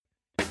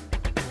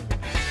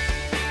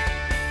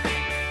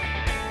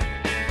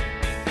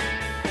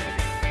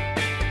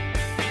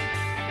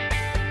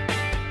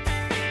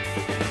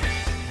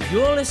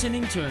You're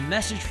listening to a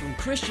message from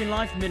Christian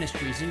Life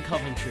Ministries in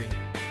Coventry,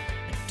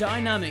 a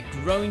dynamic,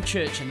 growing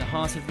church in the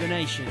heart of the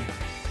nation.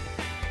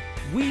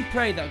 We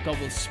pray that God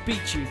will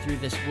speak to you through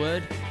this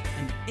word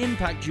and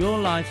impact your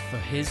life for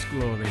His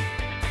glory.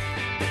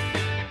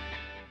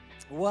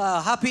 Wow,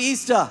 happy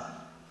Easter.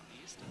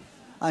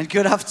 And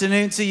good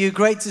afternoon to you.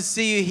 Great to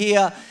see you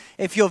here.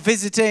 If you're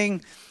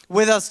visiting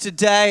with us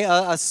today,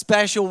 a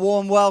special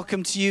warm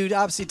welcome to you.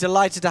 Absolutely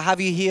delighted to have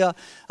you here,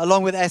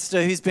 along with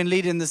Esther, who's been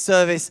leading the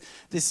service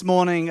this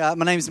morning. My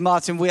name is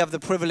Martin. We have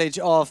the privilege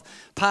of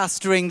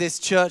pastoring this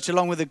church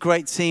along with a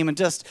great team, and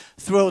just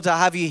thrilled to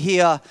have you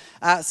here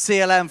at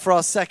CLM for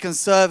our second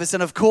service.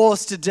 And of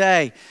course,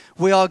 today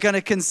we are going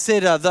to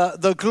consider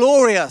the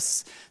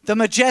glorious, the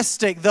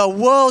majestic, the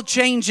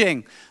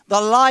world-changing,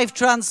 the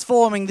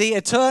life-transforming, the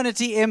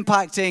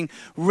eternity-impacting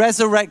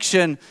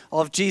resurrection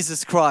of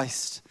Jesus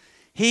Christ.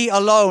 He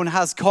alone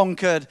has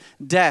conquered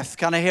death.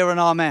 Can I hear an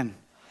amen?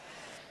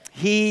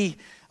 He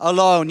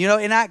alone. You know,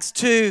 in Acts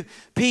 2,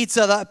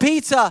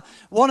 Peter,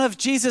 one of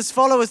Jesus'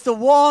 followers, the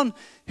one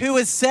who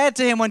has said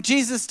to him, when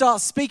Jesus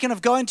starts speaking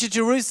of going to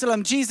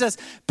Jerusalem, Jesus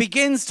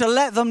begins to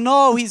let them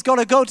know he's got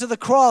to go to the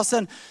cross.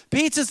 And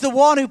Peter's the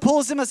one who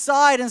pulls him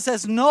aside and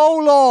says, "No,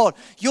 Lord,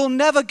 you'll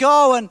never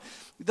go." And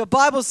the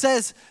Bible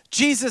says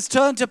Jesus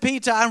turned to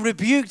Peter and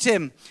rebuked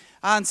him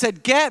and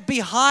said, "Get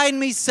behind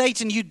me,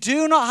 Satan. You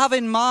do not have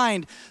in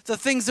mind the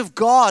things of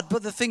God,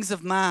 but the things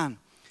of man."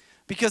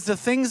 Because the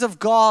things of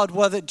God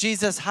were that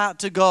Jesus had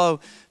to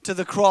go to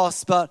the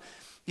cross. But,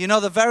 you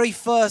know, the very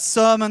first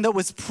sermon that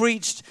was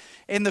preached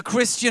in the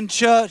Christian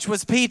church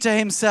was Peter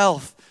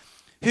himself,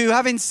 who,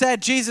 having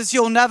said, "Jesus,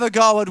 you'll never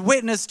go," had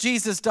witnessed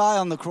Jesus die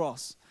on the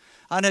cross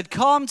and had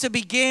come to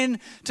begin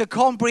to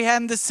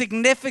comprehend the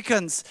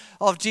significance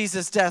of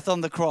Jesus' death on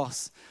the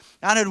cross,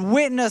 and had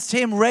witnessed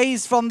him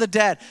raised from the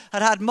dead,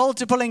 had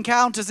multiple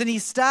encounters. And he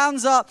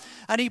stands up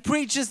and he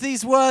preaches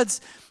these words,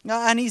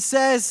 and he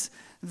says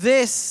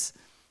this,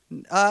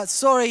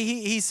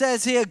 he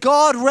says here,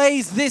 God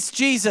raised this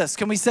Jesus.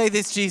 Can we say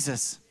this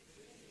Jesus?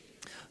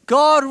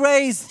 God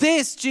raised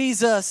this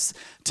Jesus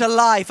to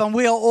life, and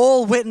we are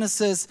all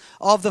witnesses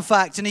of the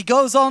fact. And he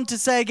goes on to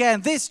say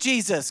again, this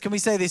Jesus. Can we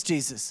say this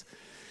Jesus?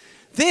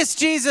 This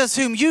Jesus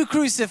whom you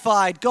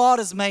crucified, God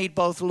has made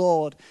both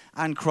Lord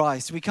and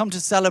Christ. We come to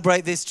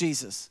celebrate this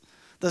Jesus.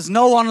 There's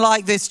no one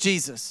like this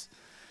Jesus.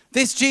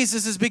 This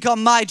Jesus has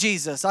become my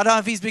Jesus. I don't know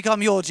if he's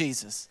become your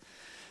Jesus.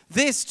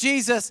 This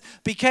Jesus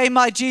became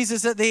my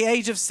Jesus at the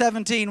age of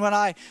 17 when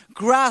I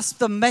grasped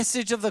the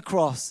message of the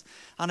cross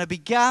and I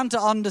began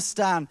to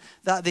understand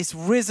that this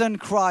risen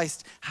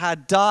Christ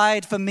had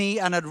died for me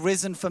and had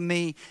risen for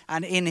me,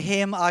 and in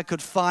him I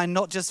could find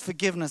not just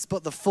forgiveness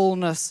but the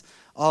fullness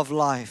of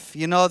life.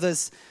 You know,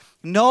 there's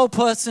no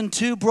person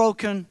too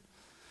broken,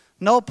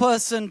 no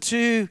person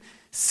too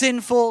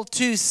sinful,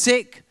 too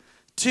sick,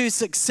 too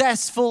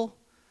successful,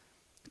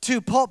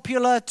 too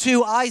popular,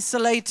 too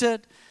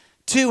isolated,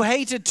 too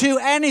hated, too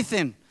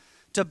anything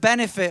to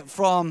benefit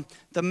from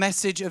the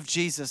message of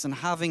Jesus and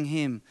having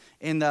him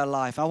in their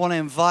life. I want to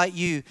invite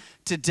you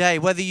today,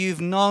 whether you've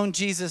known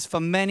Jesus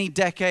for many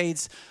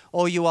decades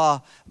or you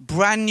are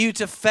brand new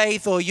to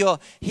faith, or you're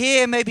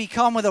here, maybe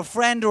come with a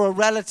friend or a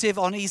relative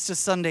on Easter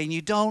Sunday and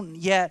you don't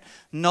yet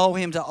know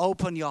him, to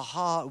open your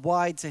heart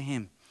wide to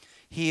him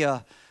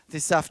here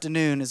this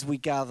afternoon as we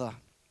gather.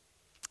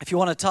 If you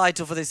want a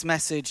title for this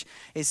message,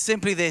 it's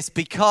simply this: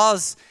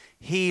 because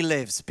he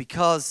lives.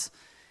 Because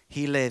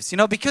he lives. You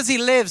know, because he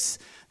lives,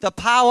 the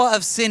power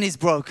of sin is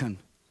broken.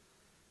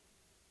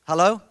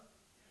 Hello?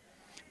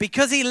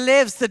 Because he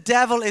lives, the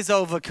devil is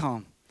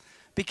overcome.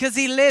 Because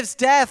he lives,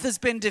 death has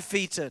been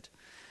defeated.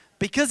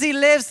 Because he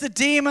lives, the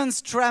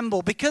demons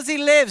tremble. Because he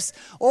lives,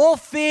 all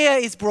fear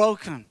is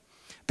broken.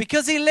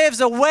 Because he lives,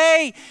 a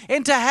way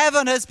into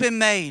heaven has been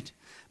made.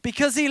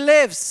 Because he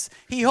lives,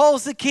 he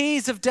holds the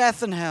keys of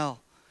death and hell.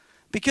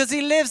 Because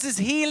he lives, there's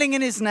healing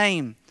in his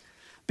name.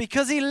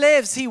 Because he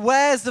lives, he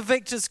wears the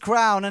victor's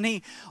crown, and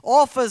he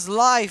offers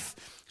life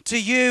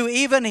to you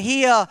even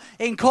here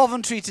in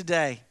Coventry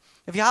today.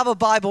 If you have a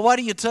Bible, why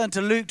don't you turn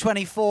to Luke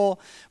 24.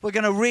 We're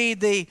going to read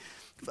the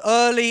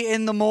early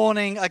in the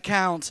morning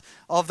account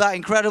of that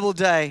incredible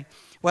day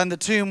when the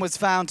tomb was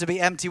found to be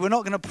empty. We're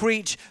not going to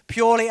preach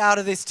purely out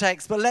of this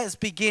text, but let's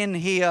begin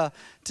here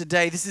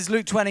today. This is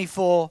Luke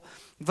 24,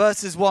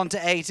 verses 1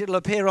 to 8. It'll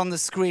appear on the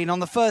screen. On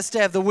the first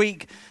day of the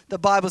week, the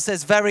Bible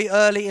says, very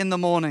early in the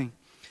morning,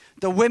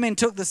 the women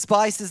took the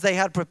spices they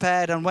had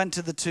prepared and went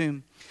to the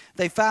tomb.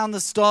 They found the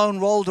stone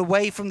rolled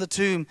away from the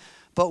tomb,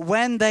 but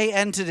when they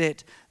entered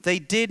it, they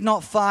did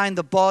not find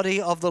the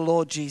body of the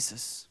Lord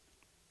Jesus.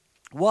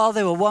 While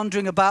they were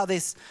wondering about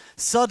this,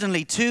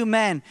 suddenly 2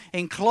 men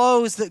in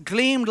clothes that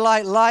gleamed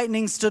like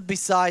lightning stood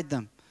beside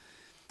them.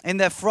 In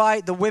their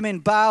fright, the women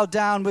bowed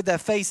down with their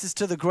faces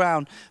to the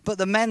ground. But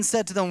the men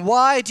said to them,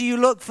 "Why do you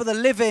look for the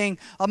living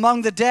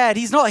among the dead?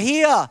 He's not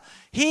here.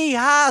 He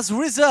has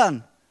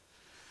risen.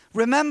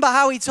 Remember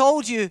how he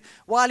told you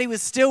while he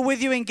was still with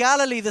you in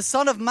Galilee, the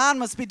Son of Man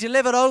must be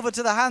delivered over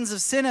to the hands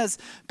of sinners,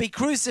 be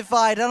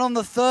crucified, and on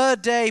the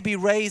third day be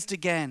raised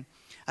again."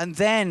 And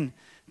then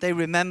they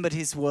remembered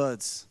his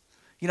words.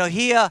 You know,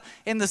 here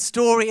in the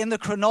story, in the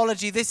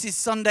chronology, this is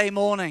Sunday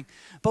morning.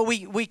 But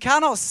we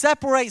cannot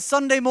separate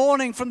Sunday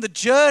morning from the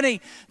journey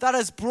that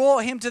has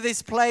brought him to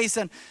this place.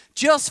 And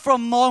just for a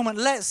moment,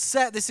 let's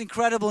set this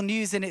incredible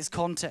news in its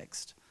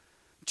context.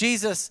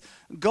 Jesus,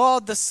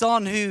 God the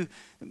Son, who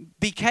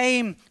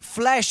became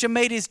flesh and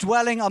made his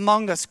dwelling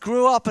among us,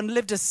 grew up and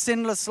lived a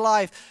sinless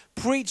life,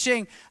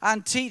 preaching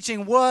and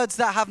teaching words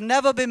that have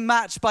never been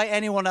matched by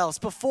anyone else,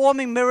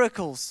 performing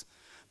miracles.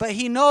 But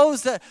he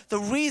knows that the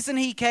reason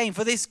he came,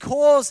 for this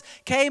cause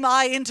came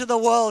I into the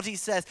world, he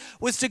says,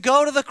 was to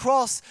go to the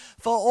cross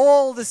for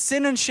all the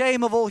sin and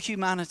shame of all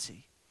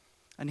humanity.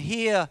 And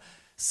here,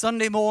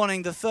 Sunday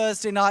morning, the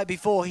Thursday night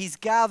before, he's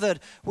gathered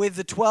with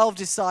the 12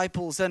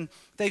 disciples and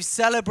they've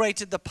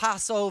celebrated the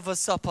Passover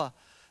supper.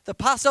 The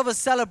Passover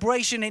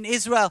celebration in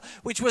Israel,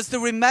 which was the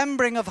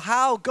remembering of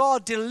how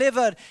God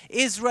delivered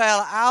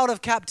Israel out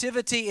of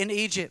captivity in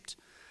Egypt.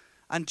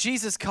 And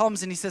Jesus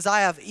comes and he says,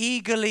 I have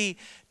eagerly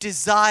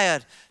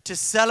desired to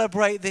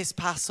celebrate this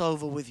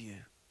Passover with you.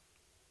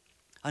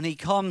 And he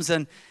comes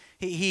and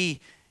he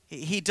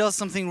does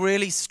something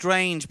really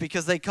strange,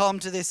 because they come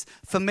to this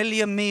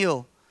familiar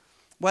meal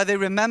where they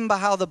remember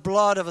how the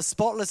blood of a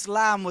spotless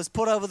lamb was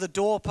put over the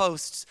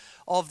doorposts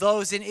of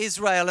those in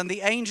Israel, and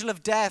the angel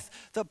of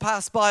death that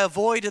passed by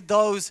avoided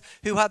those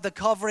who had the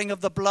covering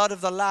of the blood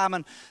of the lamb.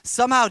 And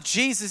somehow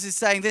Jesus is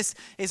saying, this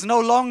is no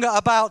longer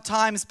about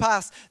times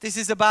past, this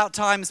is about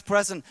times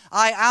present.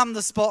 I am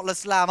the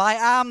spotless lamb, I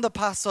am the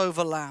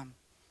Passover lamb.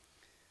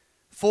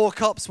 4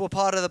 cups were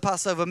part of the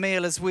Passover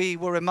meal, as we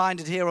were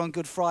reminded here on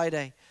Good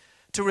Friday,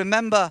 to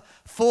remember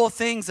 4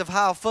 things of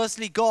how,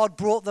 firstly, God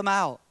brought them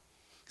out.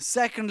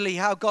 Secondly,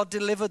 how God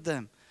delivered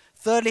them.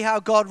 Thirdly,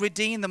 how God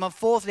redeemed them. And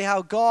fourthly,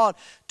 how God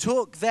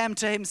took them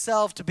to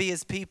himself to be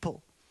his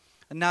people.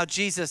 And now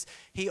Jesus,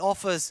 he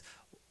offers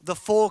the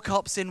 4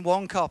 cups in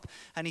 1 cup.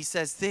 And he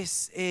says,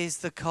 this is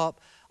the cup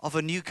of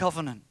a new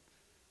covenant.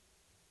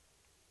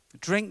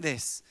 Drink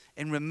this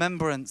in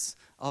remembrance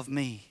of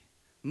me.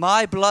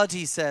 My blood,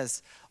 he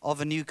says, of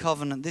a new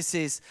covenant. This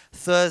is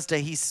Thursday.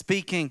 He's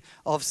speaking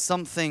of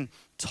something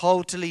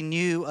totally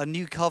new, a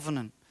new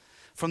covenant.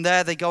 From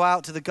there, they go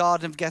out to the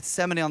Garden of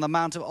Gethsemane on the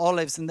Mount of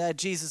Olives, and there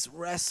Jesus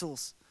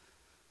wrestles.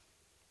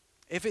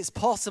 If it's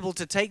possible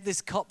to take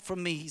this cup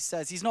from me, he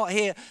says. He's not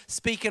here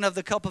speaking of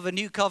the cup of a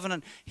new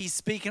covenant. He's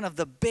speaking of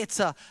the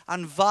bitter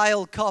and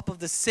vile cup of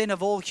the sin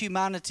of all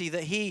humanity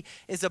that he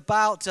is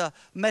about to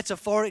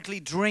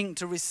metaphorically drink,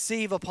 to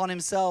receive upon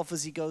himself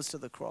as he goes to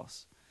the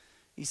cross.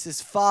 He says,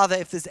 Father,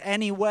 if there's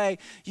any way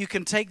you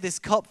can take this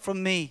cup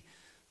from me,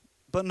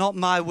 but not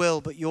my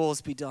will, but yours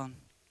be done.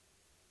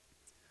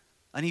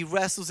 And he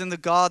wrestles in the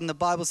garden. The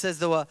Bible says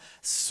there were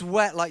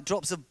sweat like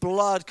drops of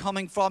blood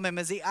coming from him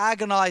as he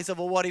agonized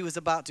over what he was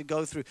about to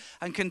go through.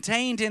 And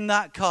contained in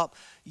that cup,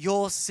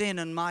 your sin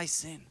and my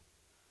sin.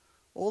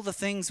 All the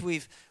things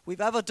we've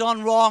ever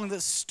done wrong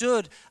that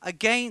stood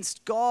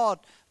against God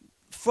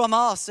from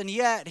us. And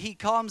yet he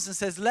comes and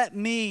says, let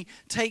me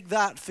take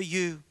that for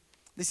you.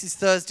 This is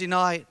Thursday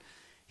night.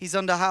 He's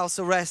under house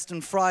arrest,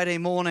 and Friday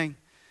morning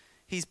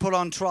he's put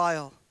on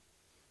trial.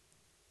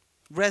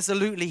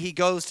 Resolutely, he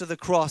goes to the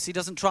cross. He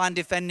doesn't try and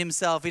defend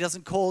himself. He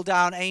doesn't call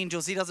down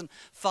angels. He doesn't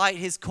fight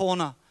his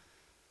corner.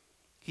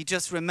 He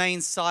just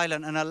remains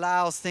silent and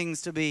allows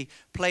things to be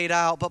played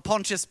out. But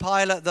Pontius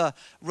Pilate, the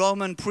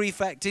Roman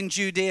prefect in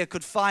Judea,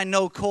 could find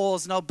no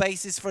cause, no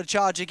basis for a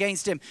charge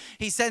against him.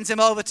 He sends him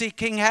over to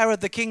King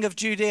Herod, the king of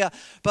Judea.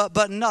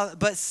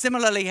 But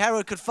similarly,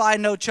 Herod could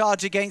find no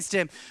charge against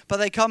him. But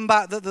they come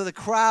back, the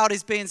crowd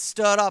is being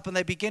stirred up, and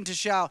they begin to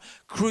shout,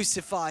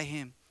 crucify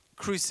him,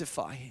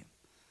 crucify him.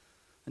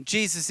 And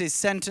Jesus is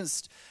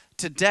sentenced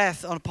to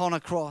death upon a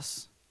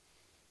cross.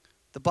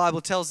 The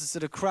Bible tells us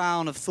that a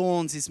crown of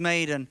thorns is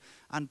made and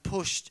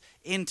pushed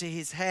into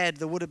his head.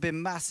 There would have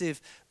been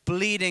massive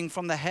bleeding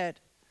from the head.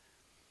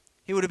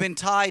 He would have been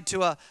tied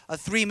to a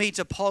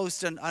 3-meter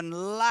post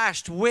and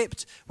lashed,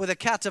 whipped with a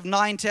cat of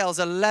 9 tails,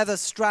 a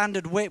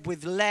leather-stranded whip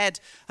with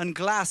lead and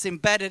glass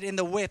embedded in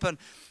the whip,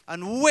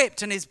 and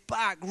whipped, and his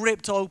back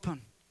ripped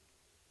open.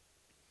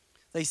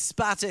 They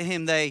spat at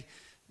him.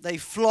 They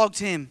flogged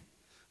him.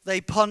 They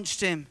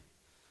punched him.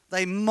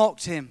 They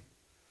mocked him.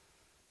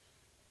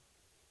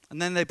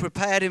 And then they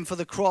prepared him for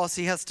the cross.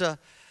 He has to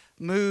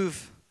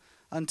move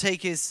and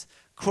take his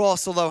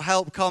cross, although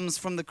help comes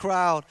from the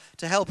crowd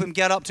to help him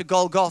get up to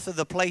Golgotha,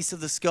 the place of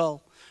the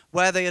skull,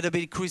 where they had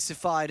been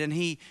crucified. And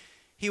he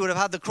would have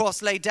had the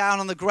cross laid down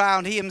on the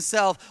ground, he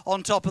himself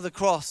on top of the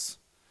cross,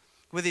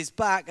 with his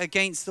back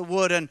against the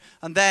wood, and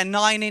there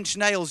 9-inch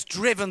nails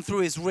driven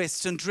through his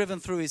wrists and driven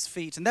through his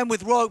feet. And then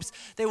with ropes,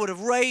 they would have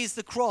raised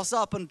the cross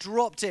up and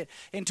dropped it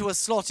into a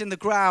slot in the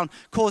ground,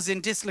 causing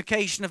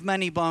dislocation of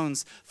many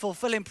bones,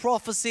 fulfilling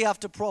prophecy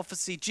after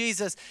prophecy.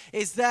 Jesus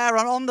is there,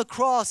 and on the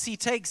cross, he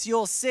takes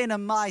your sin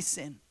and my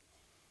sin.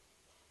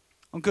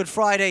 On Good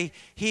Friday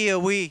here,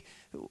 we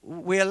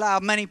allow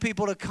many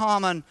people to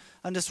come and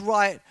just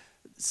write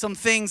some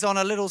things on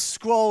a little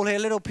scroll here, a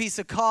little piece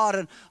of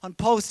card, and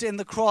post it in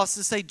the cross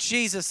to say,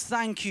 Jesus,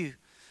 thank you.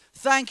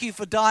 Thank you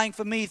for dying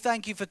for me.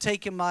 Thank you for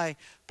taking my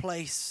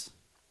place.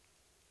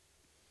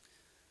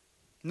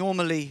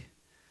 Normally,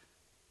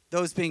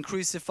 those being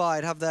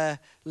crucified have their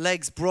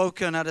legs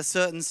broken at a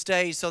certain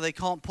stage so they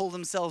can't pull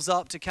themselves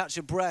up to catch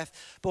a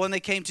breath. But when they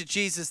came to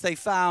Jesus, they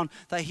found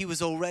that he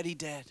was already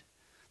dead.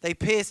 They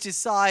pierced his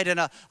side and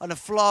a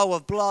flow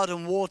of blood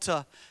and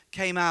water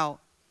came out.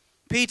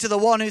 Peter, the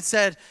one who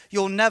said,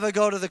 you'll never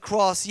go to the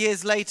cross,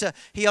 years later,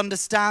 he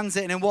understands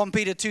it. And in 1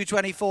 Peter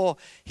 2:24,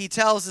 he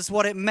tells us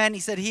what it meant. He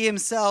said, he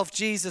himself,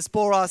 Jesus,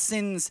 bore our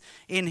sins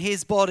in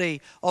his body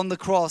on the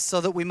cross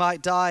so that we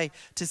might die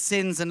to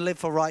sins and live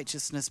for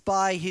righteousness.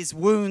 By his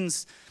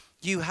wounds,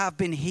 you have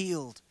been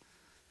healed.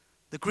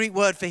 The Greek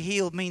word for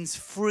healed means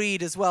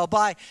freed as well.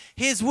 By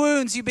his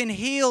wounds, you've been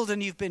healed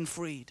and you've been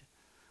freed.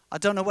 I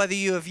don't know whether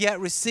you have yet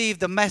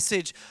received the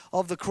message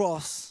of the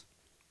cross.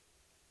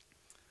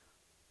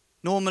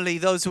 Normally,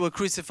 those who were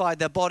crucified,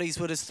 their bodies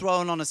were just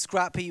thrown on a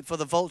scrap heap for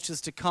the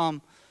vultures to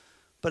come.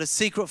 But a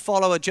secret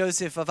follower,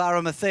 Joseph of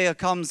Arimathea,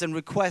 comes and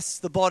requests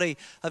the body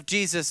of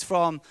Jesus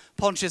from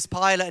Pontius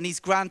Pilate, and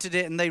he's granted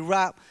it, and they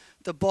wrap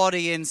the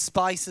body in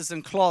spices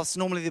and cloths.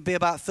 Normally, there'd be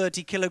about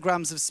 30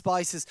 kilograms of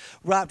spices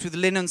wrapped with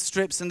linen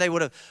strips, and they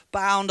would have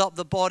bound up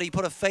the body,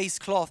 put a face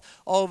cloth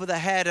over the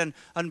head,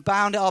 and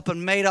bound it up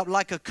and made up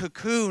like a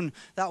cocoon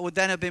that would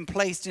then have been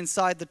placed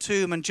inside the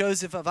tomb. And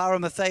Joseph of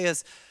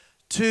Arimathea's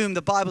tomb,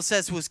 the Bible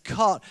says, was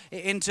cut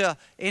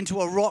into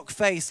a rock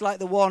face like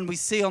the one we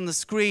see on the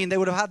screen. They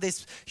would have had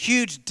this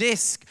huge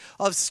disc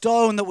of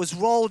stone that was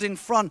rolled in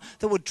front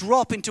that would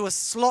drop into a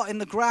slot in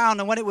the ground,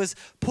 and when it was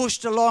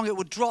pushed along it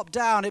would drop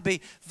down. It'd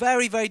be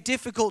very, very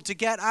difficult to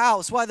get out.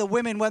 That's why the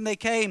women, when they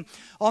came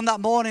on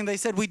that morning, they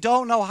said, we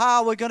don't know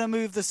how we're going to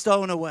move the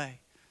stone away.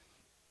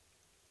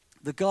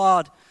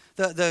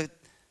 The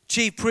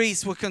chief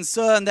priests were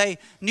concerned. They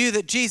knew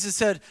that Jesus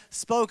had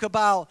spoke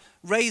about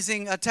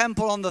raising a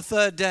temple on the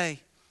third day.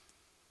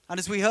 And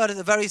as we heard at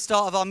the very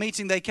start of our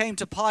meeting, they came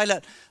to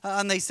Pilate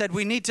and they said,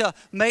 we need to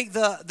make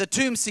the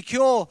tomb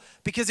secure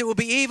because it would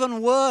be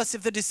even worse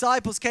if the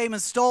disciples came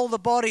and stole the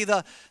body.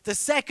 The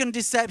second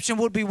deception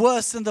would be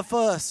worse than the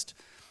first.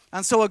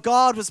 And so a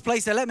guard was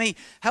placed there. Let me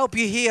help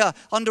you here.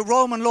 Under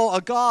Roman law,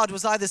 a guard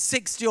was either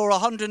 60 or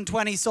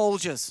 120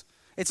 soldiers.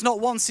 It's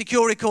not one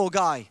Securicor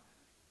guy.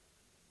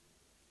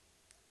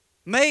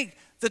 Make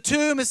the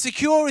tomb as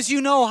secure as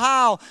you know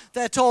how,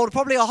 they're told.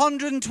 Probably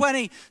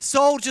 120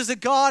 soldiers are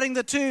guarding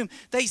the tomb.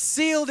 They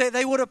sealed it.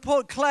 They would have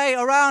put clay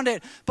around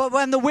it. But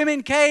when the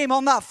women came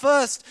on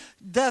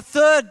the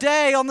third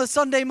day on the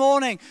Sunday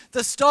morning,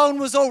 the stone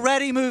was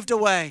already moved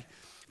away.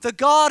 The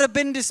guard had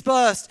been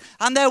dispersed,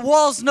 and there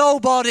was no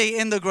body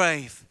in the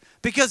grave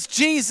because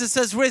Jesus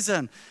has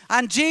risen,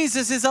 and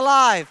Jesus is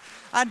alive,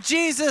 and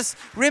Jesus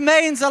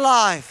remains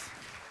alive.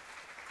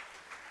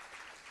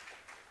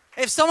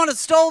 If someone had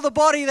stole the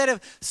body, they'd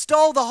have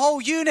stole the whole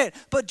unit.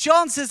 But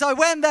John says, I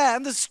went there,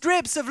 and the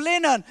strips of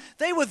linen,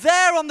 they were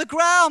there on the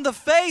ground. The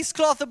face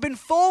cloth had been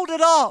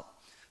folded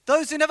up.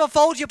 Those who never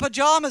fold your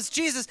pajamas,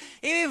 Jesus,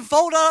 he even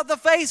folded up the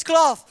face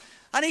cloth.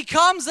 And he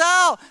comes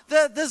out.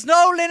 There's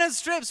no linen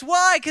strips.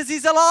 Why? Because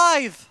he's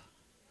alive.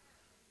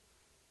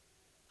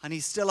 And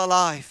he's still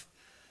alive.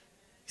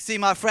 See,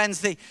 my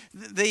friends,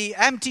 the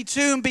empty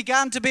tomb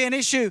began to be an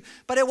issue,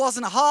 but it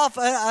wasn't half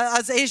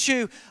as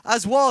issue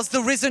as was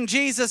the risen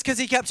Jesus, because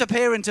he kept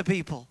appearing to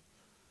people.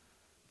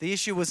 The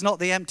issue was not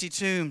the empty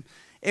tomb.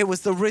 It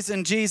was the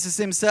risen Jesus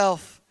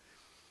himself.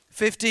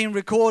 15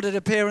 recorded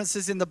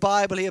appearances in the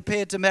Bible. He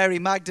appeared to Mary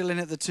Magdalene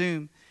at the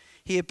tomb.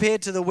 He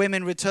appeared to the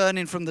women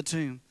returning from the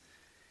tomb.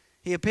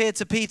 He appeared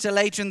to Peter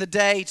later in the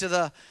day, to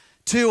the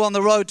two on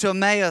the road to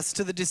Emmaus,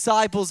 to the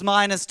disciples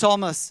minus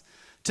Thomas,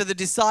 to the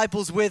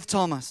disciples with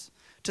Thomas,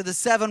 to the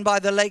 7 by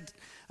the lake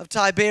of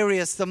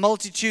Tiberias, the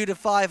multitude of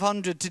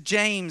 500, to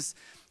James,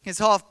 his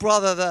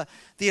half-brother,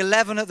 the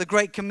 11 at the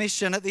Great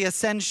Commission, at the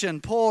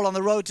Ascension, Paul on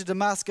the road to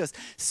Damascus,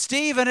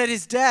 Stephen at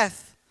his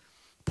death,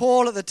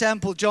 Paul at the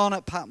temple, John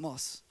at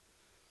Patmos.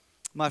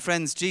 My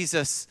friends,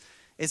 Jesus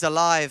is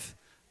alive,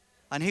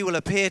 and he will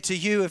appear to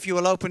you if you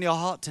will open your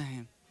heart to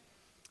him.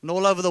 And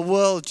all over the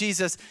world,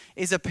 Jesus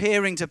is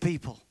appearing to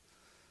people.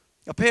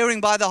 Appearing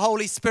by the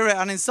Holy Spirit,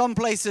 and in some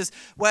places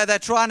where they're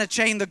trying to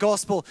chain the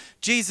gospel,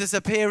 Jesus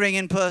appearing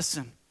in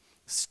person.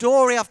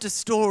 Story after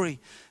story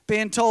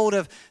being told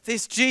of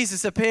this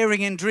Jesus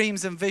appearing in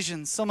dreams and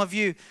visions. Some of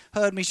you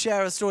heard me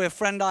share a story. A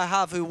friend I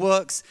have who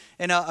works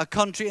in a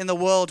country in the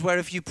world where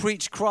if you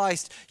preach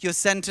Christ, you're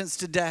sentenced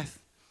to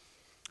death.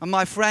 And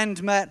my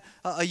friend met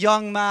a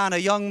young man, a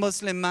young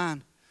Muslim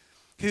man,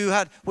 who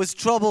was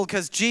troubled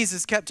because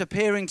Jesus kept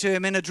appearing to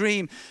him in a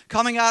dream,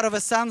 coming out of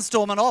a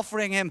sandstorm and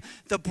offering him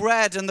the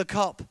bread and the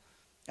cup.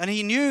 And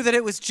he knew that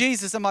it was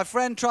Jesus, and my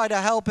friend tried to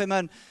help him,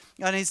 and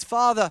his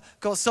father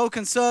got so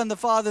concerned, the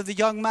father of the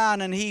young man,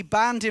 and he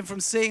banned him from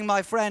seeing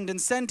my friend and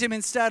sent him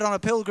instead on a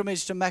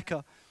pilgrimage to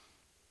Mecca.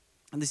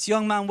 And this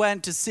young man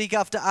went to seek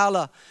after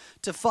Allah,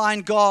 to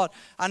find God.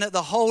 And at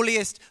the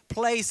holiest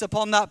place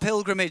upon that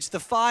pilgrimage, the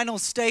final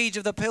stage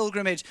of the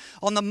pilgrimage,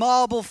 on the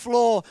marble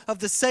floor of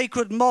the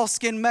sacred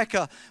mosque in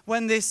Mecca,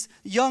 when this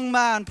young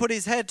man put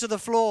his head to the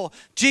floor,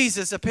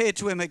 Jesus appeared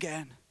to him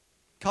again,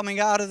 coming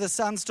out of the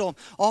sandstorm,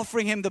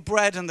 offering him the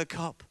bread and the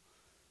cup.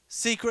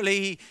 Secretly,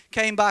 he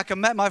came back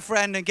and met my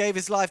friend and gave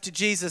his life to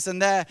Jesus.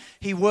 And there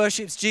he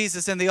worships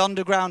Jesus in the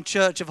underground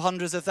church of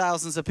hundreds of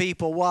thousands of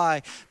people.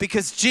 Why?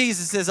 Because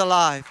Jesus is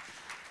alive.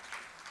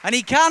 And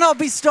he cannot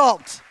be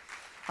stopped.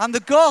 And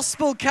the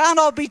gospel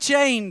cannot be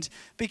chained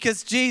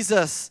because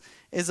Jesus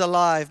is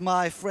alive.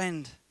 My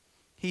friend,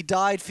 he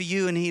died for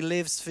you and he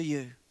lives for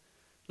you.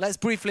 Let's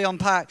briefly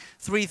unpack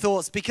 3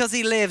 thoughts. Because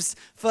he lives,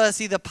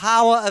 firstly, the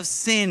power of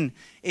sin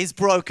is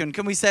broken.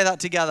 Can we say that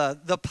together?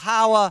 The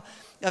power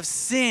of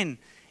sin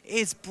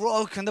is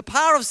broken. The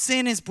power of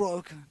sin is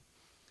broken.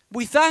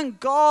 We thank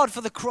God for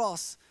the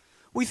cross.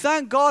 We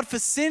thank God for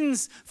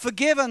sins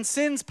forgiven,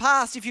 sins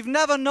past. If you've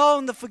never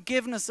known the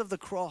forgiveness of the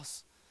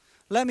cross,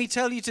 let me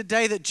tell you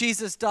today that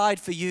Jesus died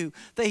for you,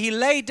 that he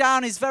laid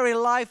down his very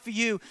life for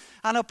you,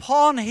 and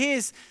upon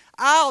his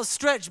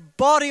outstretched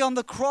body on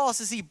the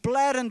cross as he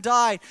bled and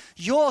died,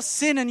 your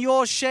sin and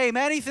your shame,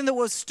 anything that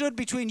was stood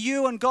between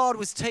you and God,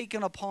 was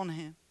taken upon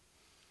him.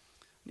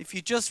 If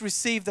you just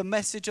receive the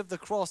message of the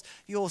cross,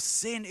 your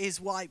sin is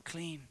wiped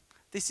clean.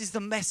 This is the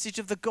message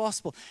of the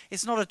gospel.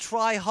 It's not a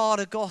try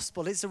harder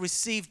gospel. It's a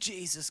receive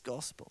Jesus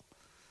gospel.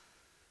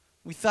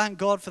 We thank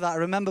God for that. I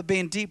remember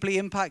being deeply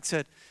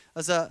impacted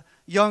as a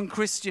young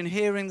Christian,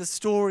 hearing the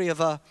story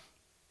of a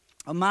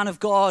man of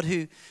God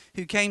who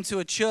came to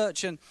a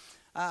church and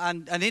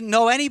didn't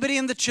know anybody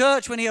in the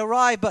church when he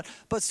arrived,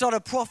 but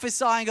started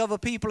prophesying over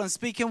people and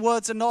speaking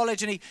words of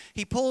knowledge. And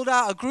he pulled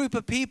out a group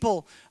of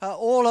people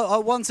all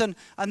at once, and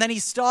then he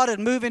started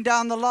moving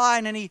down the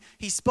line, and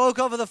he spoke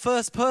over the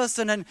first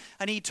person,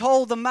 and he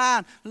told the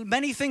man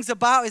many things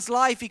about his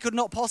life he could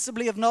not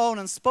possibly have known,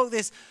 and spoke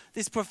this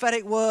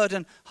prophetic word.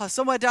 And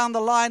somewhere down the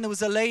line there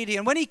was a lady,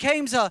 and when he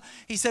came to her,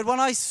 he said, "When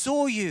I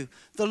saw you,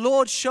 the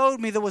Lord showed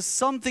me there was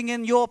something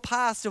in your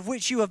past of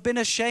which you have been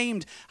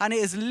ashamed, and it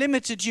has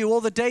limited you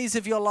all the days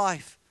of your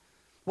life."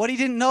 What he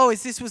didn't know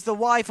is this was the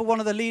wife of one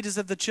of the leaders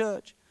of the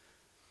church.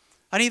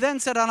 And he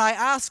then said, "And I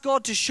asked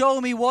God to show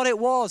me what it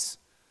was."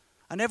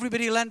 And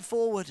everybody leant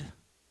forward.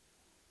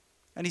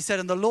 And he said,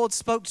 "And the Lord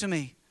spoke to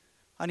me."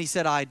 And he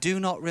said, "I do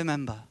not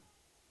remember.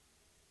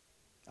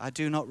 I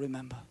do not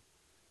remember.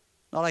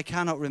 Not I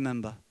cannot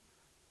remember.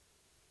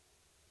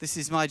 This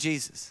is my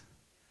Jesus.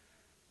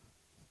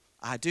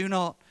 I do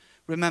not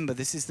remember."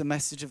 This is the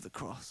message of the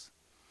cross.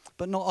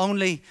 But not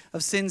only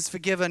of sins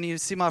forgiven. You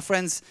see, my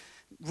friends,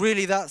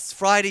 really that's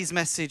Friday's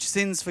message,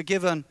 sins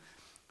forgiven,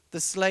 the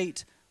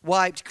slate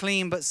wiped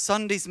clean. But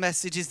Sunday's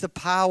message is the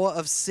power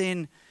of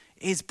sin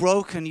is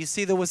broken. You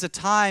see, there was a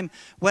time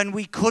when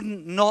we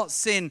couldn't not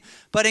sin,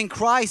 but in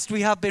Christ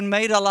we have been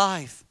made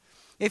alive.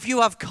 If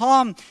you have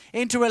come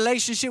into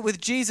relationship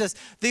with Jesus,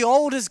 the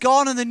old is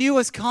gone and the new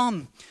has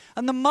come.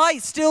 And there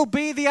might still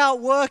be the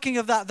outworking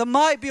of that. There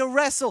might be a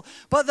wrestle,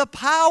 but the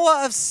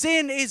power of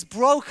sin is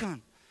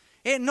broken.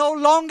 It no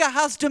longer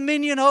has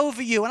dominion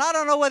over you. And I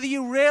don't know whether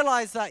you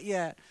realize that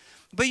yet.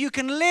 But you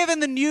can live in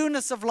the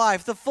newness of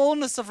life, the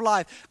fullness of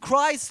life,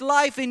 Christ's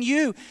life in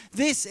you.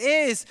 This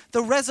is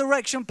the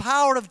resurrection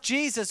power of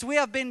Jesus. We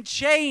have been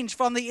changed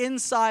from the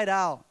inside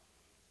out.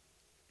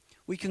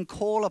 We can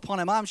call upon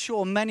him. I'm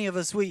sure many of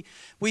us, we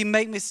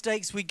make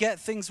mistakes. We get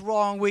things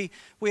wrong. We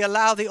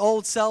allow the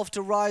old self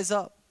to rise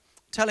up.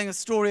 Telling a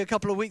story a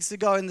couple of weeks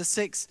ago in the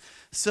 6th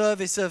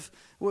service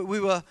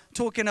we were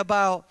talking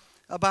about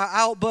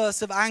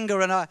outbursts of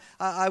anger, and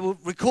I will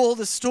recall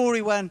the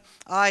story when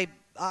I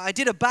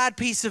did a bad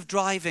piece of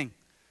driving.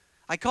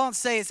 I can't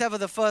say it's ever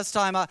the first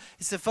time.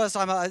 It's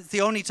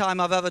the only time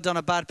I've ever done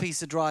a bad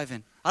piece of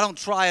driving. I don't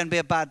try and be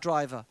a bad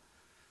driver.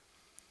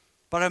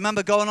 But I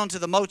remember going onto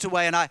the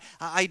motorway, and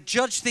I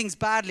judged things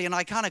badly, and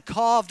I kind of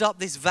carved up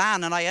this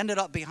van, and I ended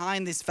up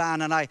behind this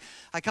van, and I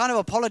kind of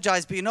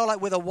apologized. But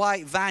like with a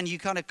white van, you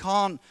kind of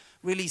can't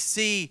really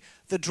see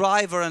the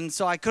driver, and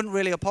so I couldn't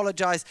really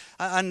apologize.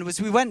 And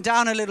as we went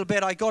down a little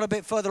bit, I got a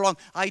bit further along.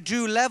 I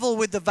drew level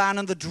with the van,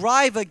 and the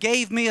driver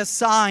gave me a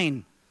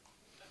sign.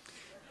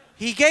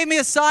 He gave me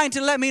a sign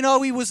to let me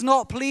know he was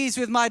not pleased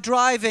with my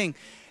driving.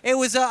 It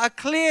was a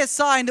clear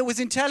sign that was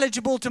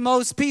intelligible to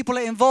most people.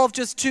 It involved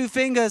just 2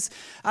 fingers.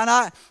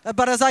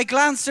 But as I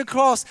glanced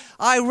across,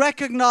 I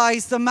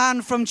recognized the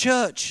man from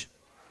church.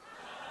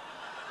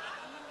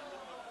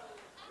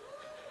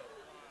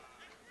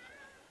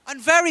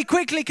 And very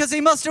quickly, because he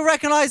must have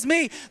recognized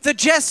me, the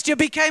gesture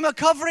became a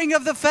covering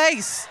of the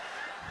face.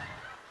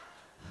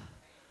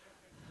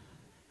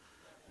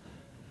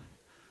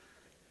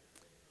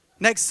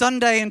 Next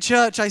Sunday in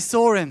church, I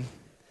saw him.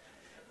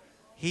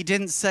 He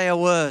didn't say a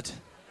word.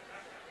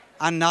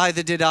 And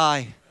neither did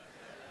I.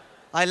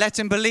 I let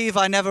him believe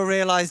I never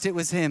realized it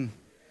was him.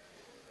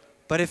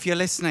 But if you're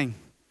listening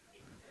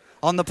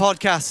on the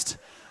podcast,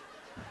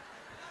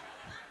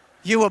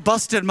 you were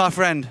busted, my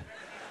friend.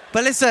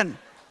 But listen,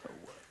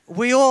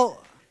 we all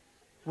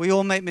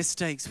make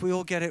mistakes. We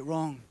all get it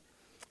wrong.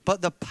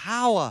 But the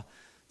power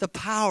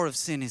of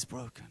sin is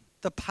broken.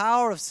 The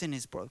power of sin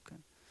is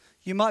broken.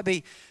 You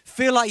might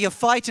feel like you're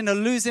fighting a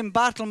losing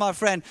battle, my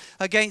friend,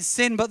 against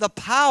sin, but the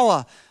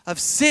power of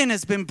sin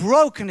has been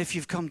broken if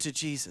you've come to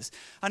Jesus.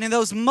 And in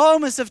those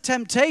moments of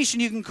temptation,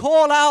 you can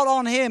call out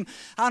on him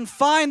and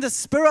find the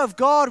Spirit of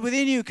God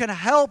within you can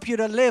help you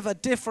to live a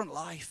different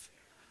life.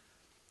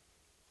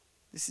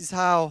 This is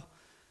how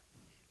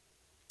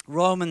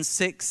Romans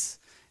 6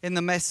 in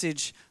the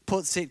Message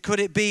puts it. Could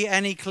it be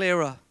any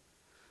clearer?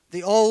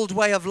 The old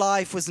way of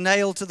life was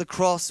nailed to the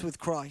cross with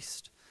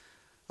Christ.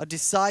 A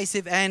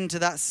decisive end to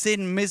that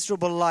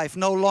sin-miserable life,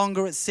 no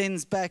longer at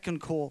sin's beck and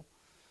call.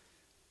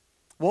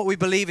 What we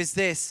believe is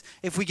this: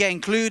 if we get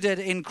included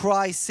in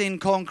Christ's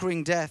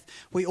sin-conquering death,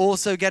 we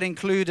also get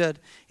included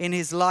in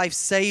his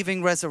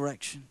life-saving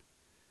resurrection.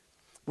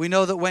 We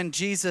know that when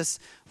Jesus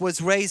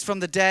was raised from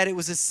the dead, it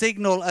was a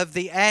signal of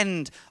the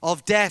end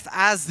of death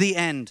as the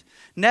end.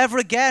 Never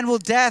again will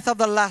death have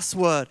the last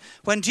word.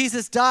 When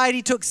Jesus died,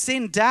 he took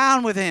sin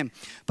down with him.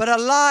 But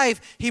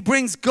alive, he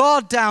brings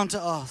God down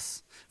to us.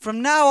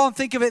 From now on,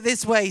 think of it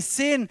this way.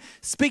 Sin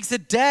speaks a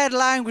dead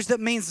language that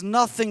means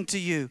nothing to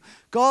you.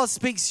 God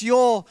speaks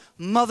your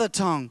mother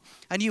tongue,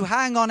 and you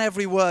hang on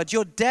every word.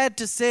 You're dead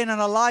to sin and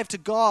alive to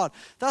God.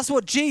 That's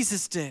what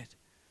Jesus did.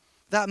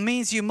 That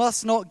means you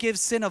must not give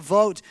sin a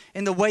vote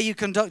in the way you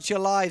conduct your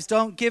lives.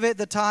 Don't give it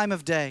the time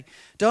of day.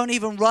 Don't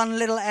even run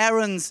little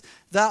errands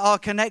that are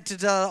connected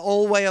to the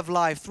old way of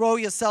life. Throw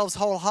yourselves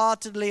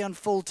wholeheartedly and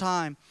full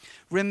time.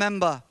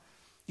 Remember,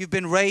 you've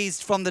been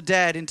raised from the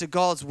dead into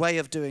God's way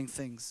of doing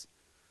things.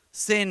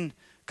 Sin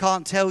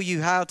can't tell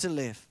you how to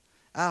live.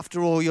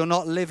 After all, you're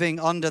not living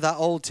under that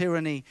old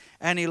tyranny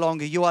any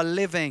longer. You are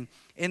living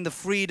in the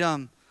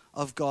freedom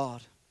of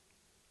God.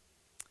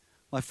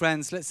 My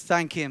friends, let's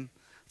thank him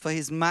for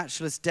his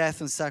matchless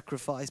death and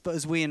sacrifice. But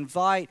as we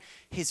invite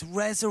his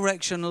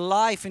resurrection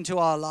life into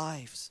our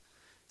lives,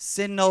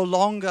 sin no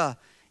longer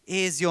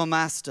is your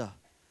master.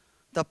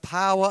 The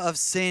power of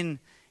sin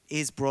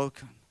is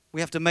broken.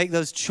 We have to make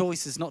those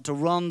choices not to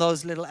run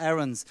those little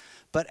errands,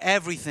 but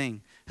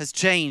everything has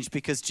changed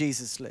because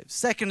Jesus lives.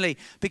 Secondly,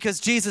 because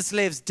Jesus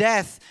lives,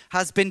 death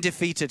has been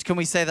defeated. Can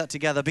we say that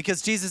together?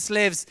 Because Jesus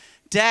lives,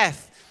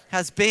 death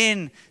has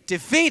been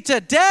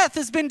defeated. Death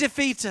has been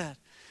defeated.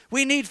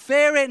 We need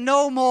fear it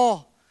no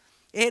more.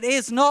 It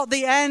is not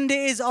the end,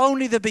 it is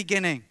only the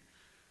beginning.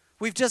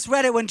 We've just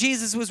read it when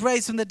Jesus was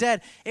raised from the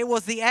dead. It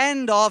was the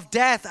end of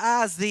death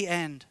as the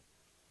end.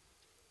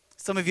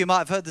 Some of you might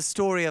have heard the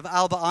story of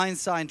Albert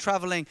Einstein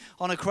traveling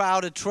on a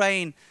crowded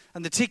train,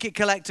 and the ticket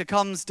collector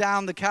comes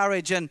down the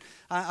carriage and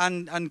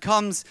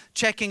comes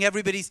checking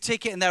everybody's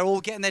ticket, and they're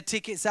all getting their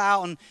tickets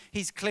out, and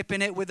he's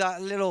clipping it with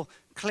that little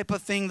clipper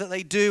thing that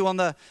they do on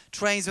the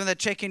trains when they're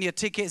checking your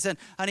tickets, and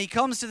he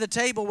comes to the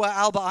table where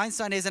Albert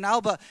Einstein is, and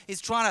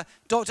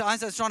Dr.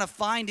 Einstein's trying to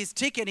find his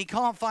ticket, and he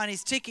can't find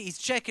his ticket. He's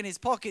checking his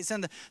pockets,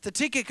 and the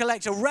ticket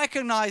collector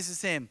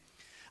recognizes him.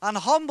 And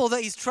humble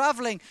that he's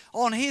traveling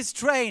on his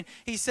train,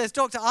 he says,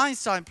 Dr.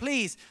 Einstein,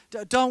 please,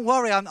 don't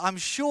worry, I'm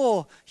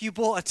sure you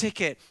bought a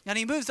ticket. And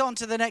he moves on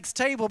to the next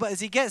table, but as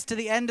he gets to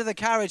the end of the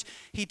carriage,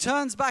 he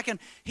turns back and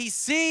he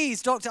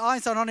sees Dr.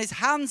 Einstein on his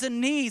hands and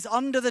knees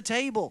under the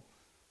table,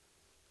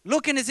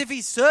 looking as if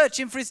he's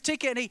searching for his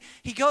ticket. And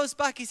he goes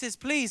back, he says,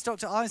 please,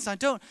 Dr. Einstein,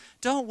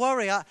 don't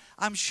worry,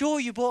 I'm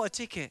sure you bought a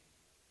ticket.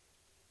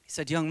 He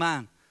said, young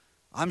man,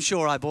 I'm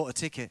sure I bought a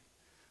ticket.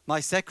 My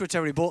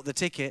secretary bought the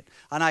ticket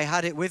and I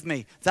had it with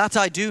me. That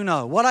I do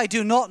know. What I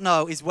do not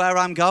know is where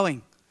I'm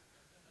going.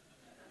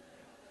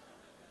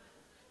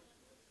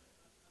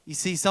 You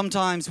see,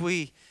 sometimes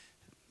we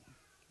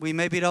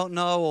maybe don't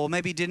know or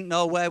maybe didn't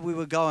know where we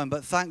were going,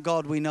 but thank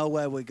God we know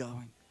where we're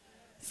going.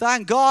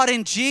 Thank God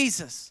in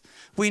Jesus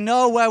we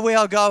know where we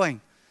are going.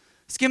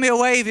 Just give me a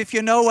wave if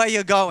you know where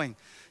you're going.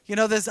 You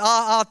know, there's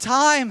our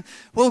time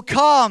will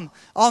come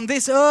on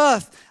this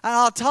earth, and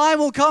our time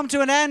will come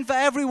to an end for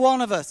every one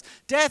of us.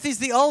 Death is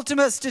the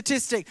ultimate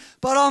statistic.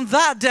 But on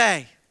that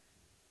day,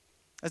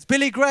 as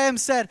Billy Graham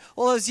said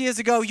all those years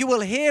ago, you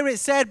will hear it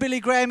said, Billy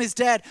Graham is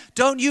dead.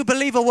 Don't you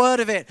believe a word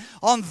of it.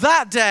 On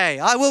that day,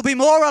 I will be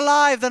more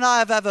alive than I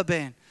have ever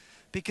been,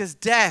 because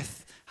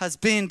death has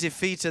been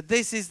defeated.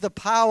 This is the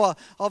power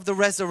of the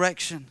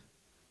resurrection.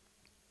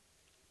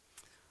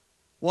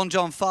 1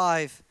 John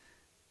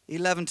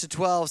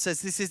 5:11-12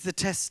 says, this is the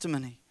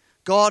testimony.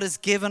 God has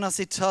given us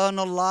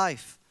eternal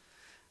life,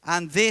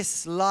 and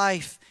this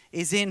life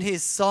is in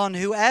his Son.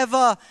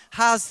 Whoever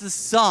has the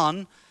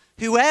Son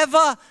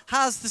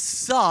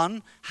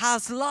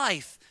has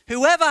life.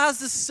 Whoever has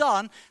the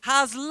Son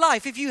has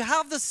life. If you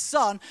have the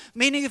Son,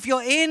 meaning if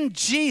you're in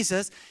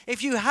Jesus,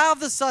 if you have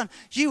the Son,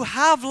 you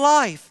have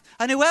life.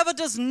 And whoever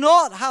does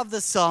not have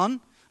the Son,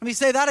 let me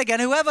say that again,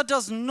 whoever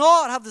does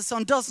not have the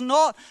Son does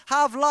not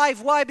have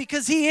life. Why?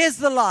 Because he is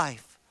the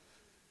life.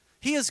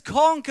 He has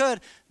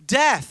conquered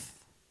death.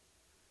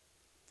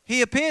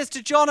 He appears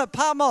to John at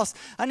Patmos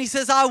and he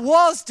says, I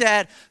was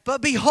dead,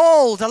 but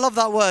behold, I love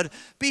that word,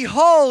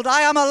 behold,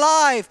 I am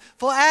alive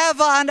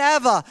forever and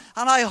ever,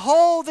 and I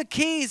hold the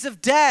keys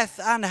of death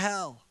and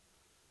hell.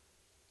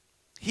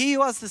 He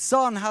who has the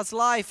Son has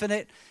life. And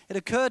it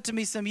occurred to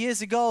me some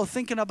years ago,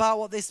 thinking about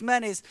what this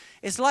meant, is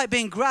it's like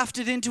being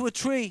grafted into a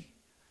tree.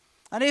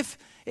 And if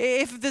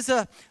there's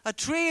a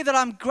tree that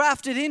I'm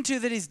grafted into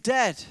that is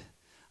dead,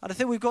 and I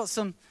think we've got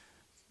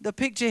the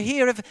picture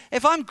here,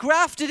 if I'm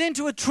grafted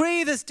into a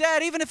tree that's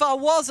dead, even if I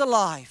was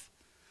alive,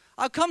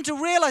 I've come to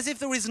realize if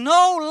there is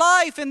no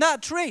life in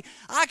that tree,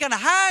 I can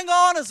hang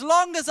on as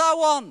long as I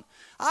want.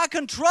 I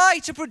can try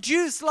to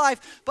produce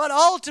life, but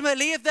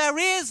ultimately, if there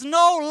is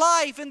no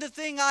life in the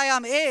thing I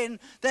am in,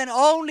 then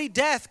only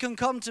death can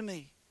come to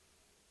me.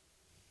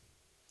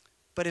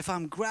 But if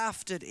I'm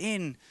grafted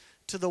in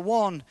to the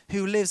one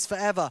who lives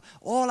forever,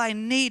 all I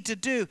need to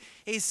do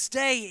is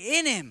stay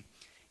in him.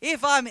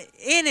 If I'm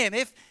in him,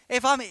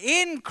 if I'm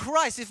in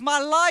Christ, if my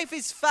life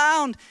is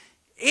found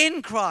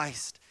in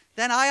Christ,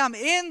 then I am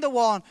in the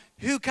one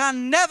who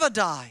can never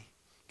die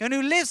and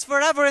who lives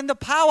forever in the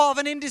power of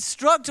an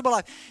indestructible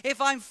life.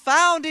 If I'm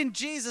found in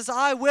Jesus,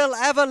 I will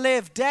ever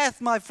live. Death,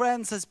 my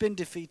friends, has been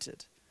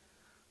defeated.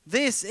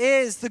 This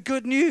is the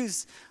good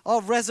news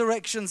of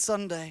Resurrection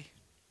Sunday.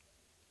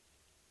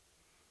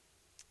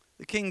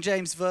 The King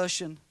James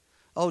Version,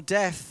 "O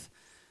death,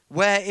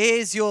 where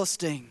is your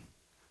sting?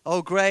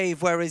 O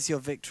grave, where is your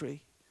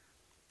victory?"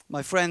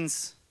 My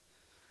friends,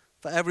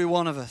 for every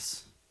one of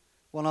us,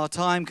 when our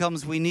time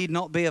comes, we need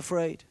not be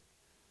afraid.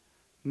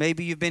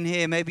 Maybe you've been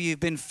here, maybe you've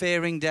been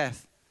fearing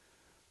death.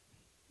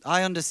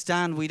 I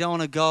understand we don't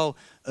want to go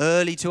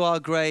early to our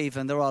grave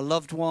and there are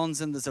loved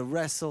ones and there's a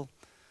wrestle.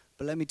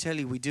 But let me tell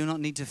you, we do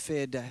not need to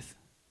fear death.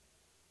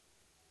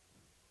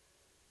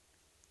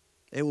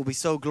 It will be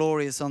so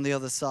glorious on the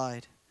other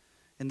side,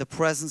 in the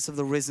presence of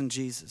the risen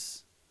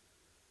Jesus.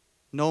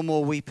 No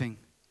more weeping,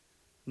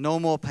 no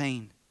more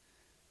pain.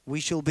 We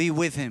shall be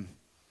with him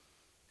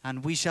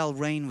and we shall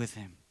reign with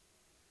him.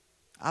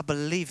 I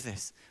believe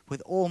this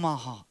with all my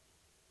heart.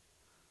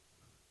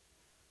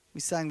 We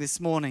sang this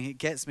morning, it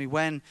gets me,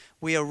 when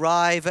we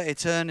arrive at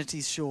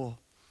eternity's shore,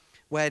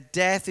 where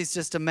death is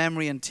just a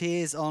memory and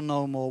tears are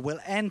no more, we'll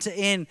enter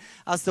in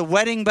as the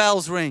wedding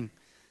bells ring.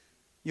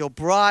 Your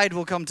bride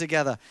will come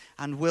together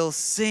and we'll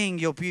sing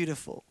You're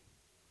Beautiful.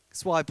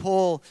 That's why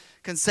Paul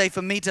can say,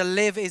 for me to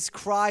live is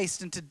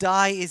Christ and to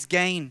die is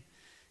gain.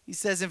 He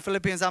says in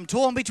Philippians, I'm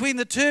torn between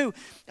the two.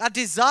 I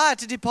desire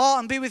to depart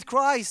and be with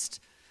Christ,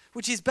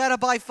 which is better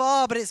by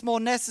far, but it's more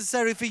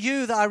necessary for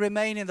you that I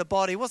remain in the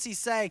body. What's he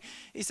saying?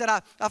 He said,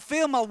 I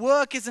feel my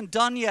work isn't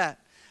done yet.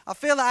 I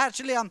feel that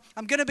actually I'm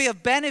going to be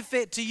of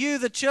benefit to you,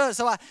 the church,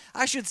 so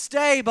I should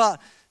stay.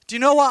 But do you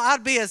know what?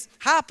 I'd be as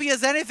happy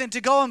as anything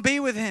to go and be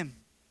with him.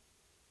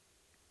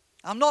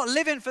 I'm not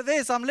living for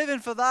this. I'm living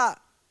for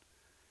that.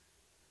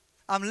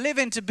 I'm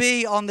living to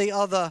be on the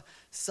other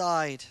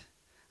side.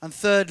 And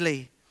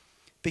thirdly,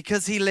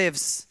 because he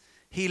lives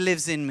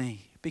in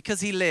me.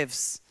 Because he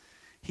lives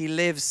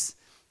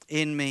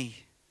in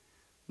me.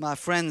 My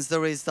friends,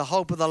 there is the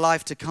hope of the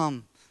life to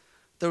come.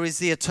 There is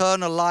the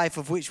eternal life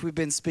of which we've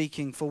been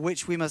speaking, for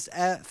which we must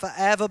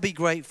forever be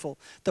grateful.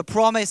 The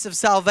promise of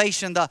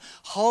salvation, the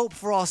hope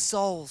for our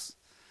souls.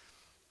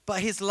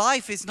 But his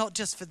life is not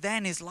just for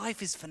then, his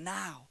life is for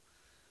now.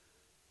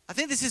 I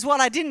think this is what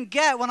I didn't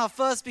get when I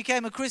first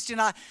became a Christian.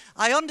 I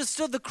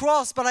understood the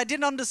cross, but I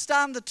didn't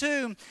understand the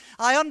tomb.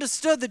 I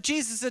understood that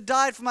Jesus had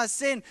died for my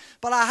sin,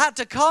 but I had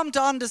to come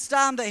to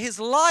understand that his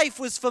life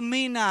was for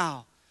me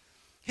now.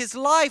 His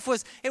life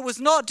was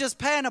not just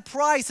paying a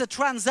price, a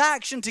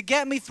transaction to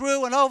get me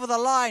through and over the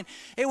line.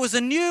 It was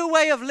a new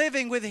way of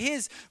living with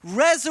his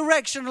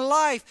resurrection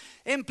life,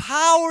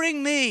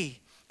 empowering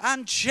me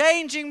and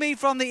changing me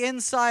from the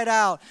inside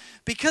out.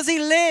 Because he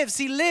lives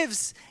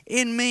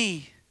in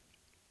me.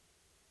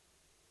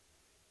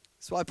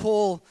 That's why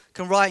Paul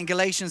can write in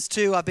Galatians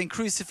 2, I've been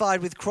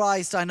crucified with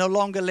Christ, I no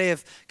longer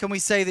live. Can we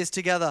say this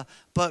together?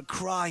 But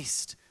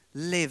Christ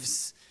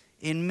lives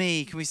in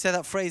me. Can we say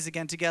that phrase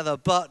again together?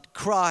 But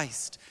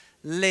Christ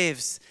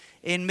lives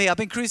in me. I've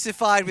been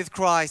crucified with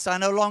Christ, I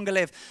no longer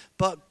live.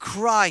 But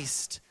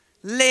Christ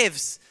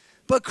lives.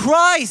 But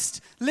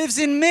Christ lives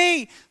in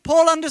me.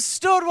 Paul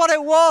understood what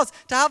it was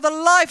to have the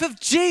life of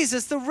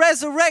Jesus, the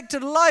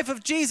resurrected life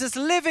of Jesus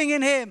living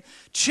in him,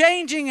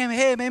 changing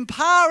him,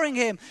 empowering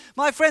him.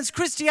 My friends,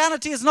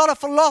 Christianity is not a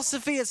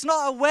philosophy. It's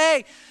not a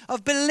way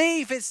of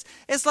belief.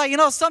 It's like,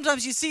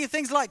 sometimes you see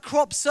things like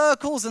crop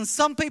circles and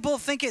some people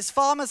think it's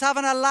farmers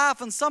having a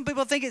laugh and some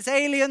people think it's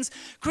aliens.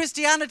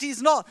 Christianity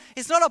is not.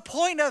 It's not a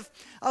point of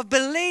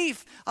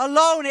belief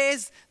alone. It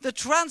is the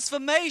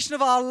transformation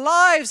of our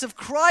lives, of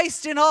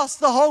Christ in us,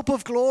 the hope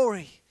of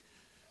glory.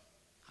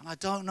 And I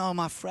don't know,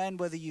 my friend,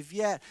 whether you've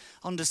yet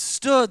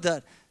understood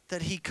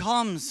that he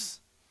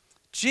comes,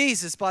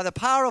 Jesus, by the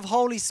power of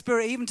Holy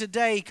Spirit, even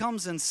today, he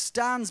comes and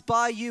stands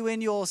by you in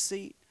your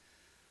seat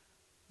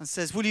and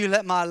says, will you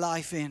let my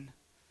life in?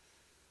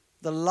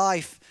 The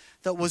life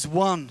that was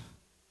won.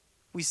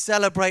 We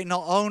celebrate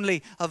not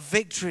only a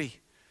victory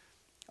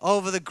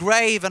over the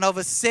grave and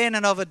over sin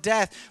and over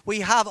death,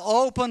 we have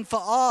opened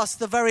for us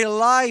the very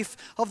life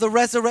of the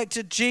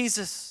resurrected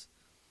Jesus.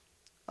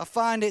 I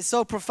find it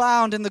so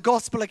profound in the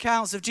gospel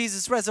accounts of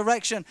Jesus'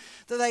 resurrection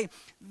that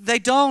they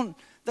don't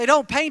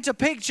paint a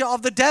picture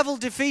of the devil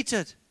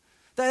defeated.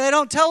 They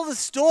don't tell the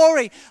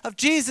story of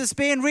Jesus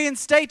being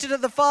reinstated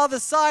at the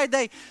Father's side.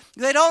 They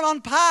don't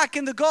unpack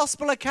in the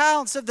gospel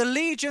accounts of the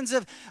legions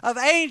of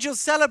angels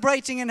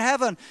celebrating in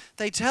heaven.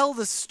 They tell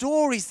the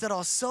stories that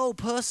are so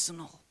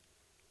personal.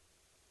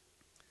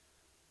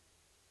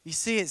 You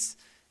see,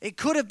 it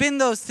could have been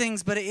those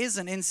things, but it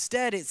isn't.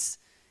 Instead, it's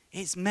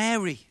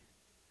Mary.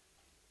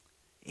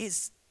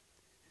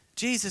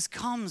 Jesus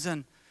comes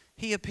and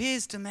he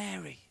appears to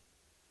Mary.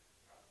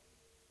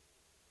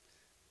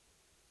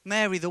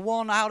 Mary, the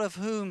one out of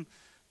whom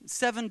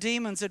 7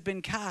 demons had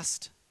been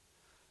cast,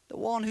 the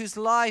one whose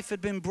life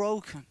had been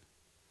broken,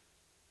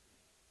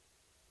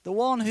 the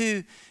one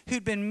who'd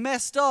been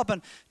messed up,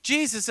 and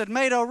Jesus had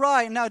made her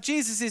right. Now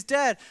Jesus is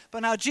dead, but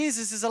now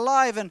Jesus is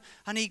alive,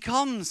 and he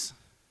comes.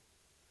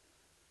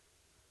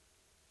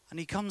 And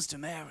he comes to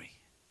Mary.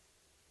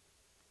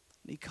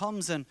 And he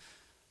comes and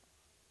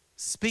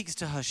speaks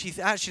to her. She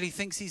actually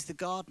thinks he's the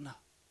gardener.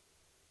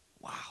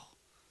 Wow.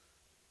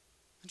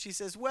 And she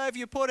says, "Where have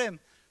you put him?"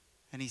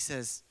 And he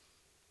says,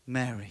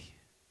 "Mary,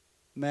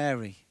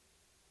 Mary,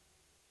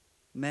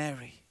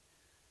 Mary."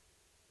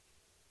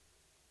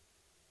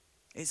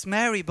 It's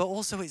Mary, but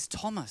also it's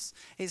Thomas.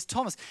 It's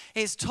Thomas.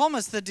 It's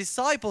Thomas, the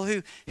disciple,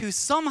 who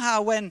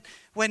somehow,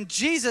 when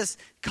Jesus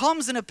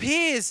comes and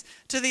appears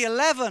to the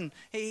 11,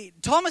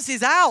 Thomas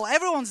is out.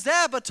 Everyone's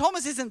there, but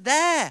Thomas isn't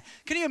there.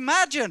 Can you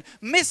imagine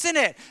missing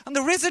it? And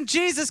the risen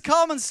Jesus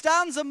comes and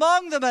stands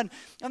among them,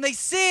 and they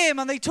see him,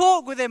 and they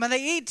talk with him, and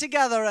they eat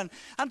together.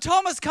 And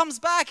Thomas comes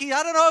back.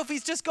 I don't know if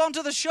he's just gone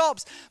to the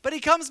shops, but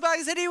he comes back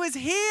and said, "He was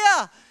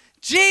here.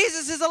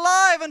 Jesus is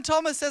alive." And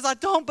Thomas says, "I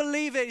don't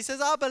believe it." He says,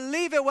 "I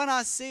believe it when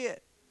I see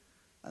it."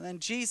 And then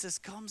Jesus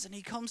comes, and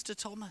he comes to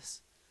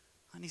Thomas.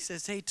 And he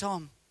says, "Hey,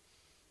 Tom,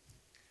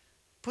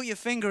 put your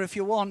finger, if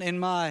you want, in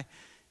my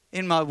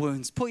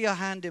wounds. Put your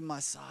hand in my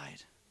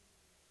side.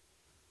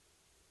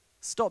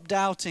 Stop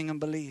doubting and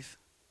believe."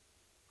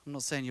 I'm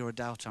not saying you're a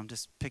doubter. I'm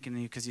just picking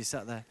on you because you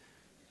sat there.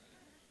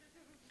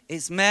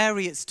 It's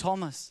Mary, it's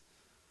Thomas.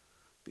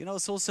 But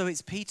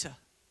it's Peter.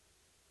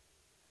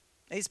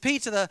 It's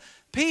Peter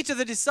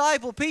the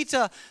disciple,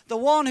 Peter, the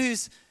one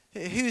who's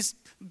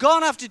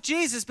gone after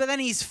Jesus, but then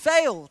he's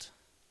failed.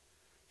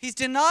 He's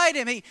denied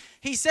him.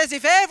 He says,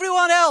 if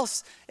everyone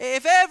else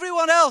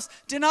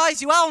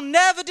denies you, I'll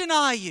never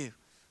deny you.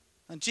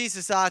 And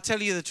Jesus said, "I tell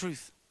you the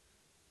truth.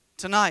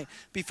 Tonight,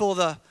 before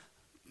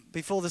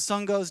the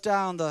sun goes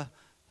down, the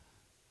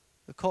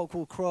cock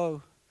will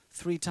crow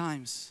 3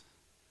 times.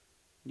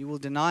 You will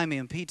deny me."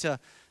 And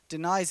Peter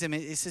denies him.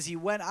 It says he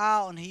went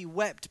out and he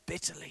wept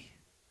bitterly.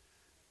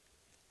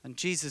 And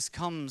Jesus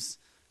comes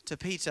to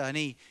Peter and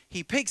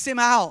he picks him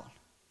out.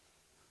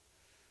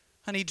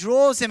 And he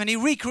draws him and he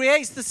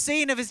recreates the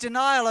scene of his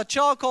denial, a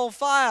charcoal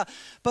fire,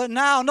 but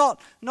now not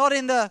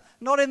in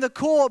the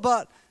court,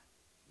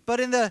 but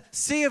in the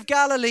Sea of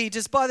Galilee,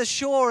 just by the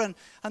shore. And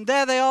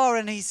there they are,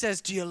 and he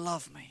says, "Do you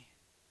love me?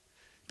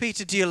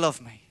 Peter, do you love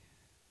me?"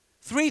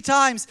 3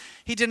 times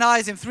he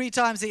denies him, 3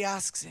 times he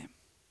asks him.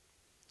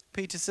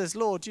 Peter says,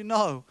 "Lord, you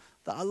know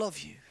that I love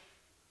you."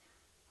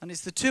 And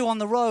it's the 2 on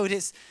the road.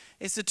 It's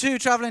the 2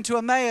 traveling to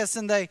Emmaus,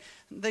 and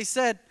they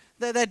said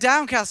they're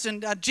downcast.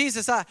 And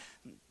Jesus,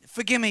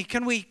 forgive me,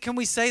 can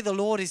we say the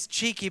Lord is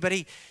cheeky? But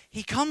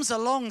he comes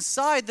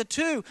alongside the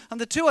 2, and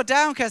the 2 are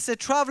downcast. They're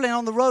traveling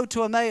on the road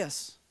to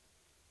Emmaus.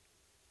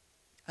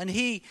 And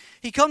he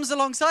comes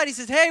alongside. He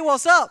says, "Hey,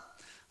 what's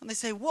up?" And they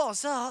say,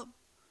 "What's up?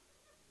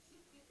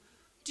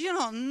 Do you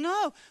not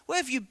know? Where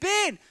have you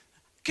been?"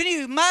 Can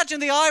you imagine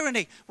the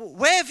irony?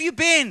 Where have you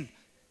been?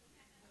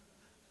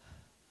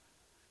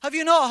 Have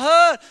you not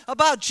heard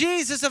about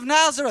Jesus of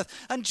Nazareth?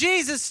 And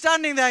Jesus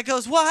standing there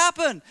goes, "What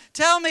happened?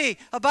 Tell me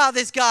about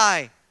this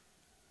guy."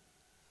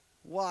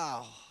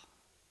 Wow.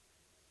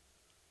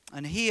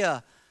 And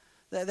here,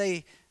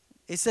 it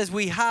says,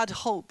 we had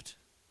hoped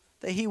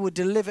that he would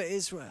deliver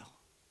Israel.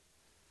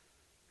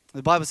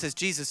 The Bible says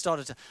Jesus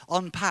started to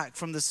unpack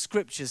from the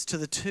scriptures to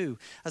the 2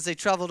 as they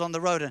traveled on the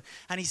road.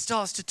 And he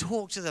starts to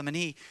talk to them. And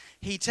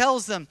he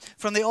tells them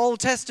from the Old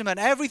Testament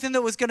everything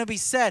that was going to be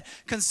said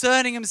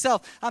concerning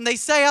himself. And they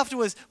say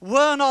afterwards,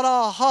 "Were not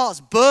our hearts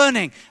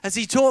burning as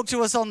he talked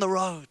to us on the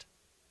road?"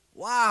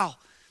 Wow.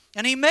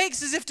 And he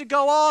makes as if to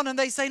go on. And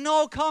they say,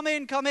 "No, come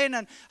in, come in."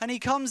 And he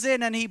comes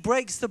in and he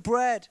breaks the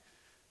bread.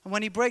 And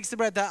when he breaks the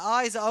bread, their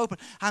eyes are open.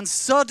 And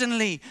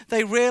suddenly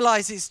they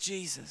realize it's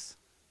Jesus.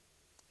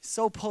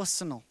 So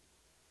personal.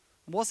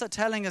 What's that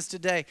telling us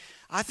today?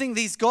 I think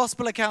these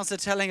gospel accounts are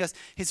telling us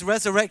his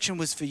resurrection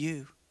was for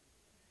you.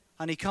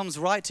 And he comes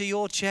right to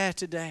your chair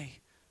today.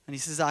 And he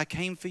says, "I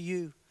came for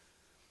you."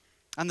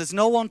 And there's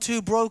no one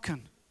too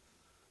broken.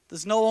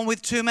 There's no one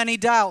with too many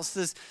doubts.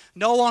 There's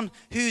no one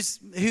who's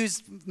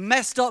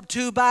messed up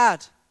too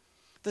bad.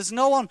 There's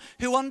no one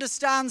who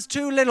understands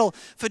too little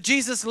for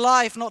Jesus'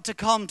 life not to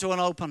come to an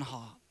open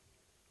heart.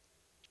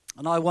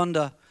 And I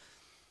wonder,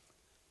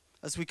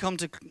 as we come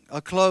to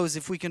a close,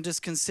 if we can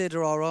just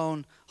consider our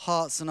own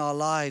hearts and our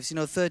lives.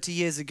 30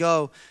 years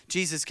ago,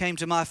 Jesus came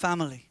to my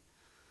family.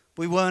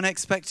 We weren't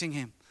expecting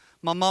him.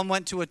 My mum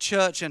went to a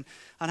church and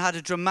had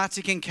a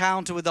dramatic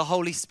encounter with the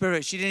Holy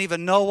Spirit. She didn't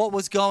even know what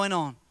was going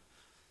on.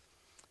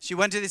 She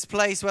went to this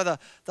place where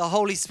the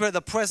Holy Spirit,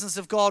 the presence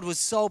of God was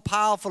so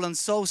powerful and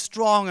so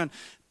strong, and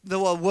there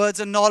were words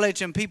of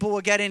knowledge, and people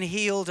were getting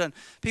healed, and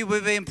people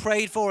were being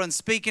prayed for and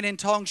speaking in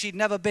tongues. She'd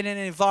never been in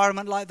an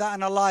environment like that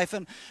in her life,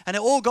 and it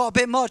all got a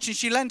bit much, and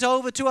she leant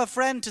over to her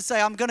friend to say,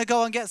 I'm going to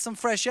go and get some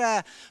fresh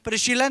air. But as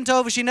she leant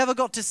over, she never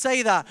got to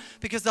say that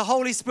because the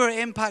Holy Spirit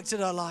impacted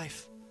her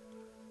life.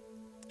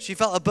 She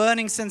felt a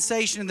burning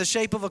sensation in the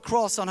shape of a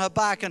cross on her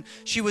back, and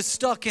she was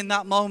stuck in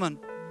that moment.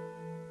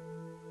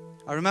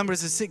 I remember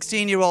as a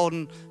 16-year-old,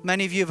 and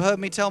many of you have heard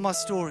me tell my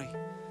story.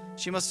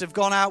 She must have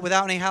gone out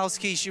without any house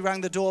keys. She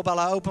rang the doorbell.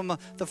 I opened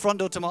the front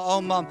door to my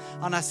own mum,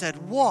 and I said,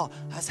 what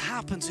has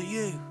happened to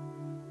you?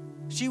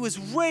 She was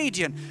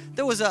radiant.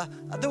 There was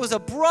a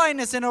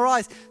brightness in her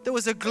eyes. There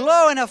was a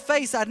glow in her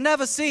face I'd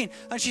never seen.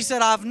 And she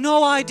said, I have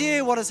no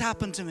idea what has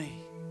happened to me.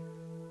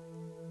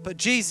 But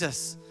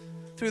Jesus,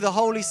 through the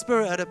Holy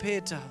Spirit, had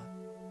appeared to her.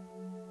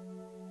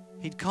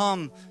 He'd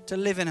come to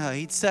live in her.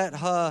 He'd set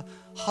her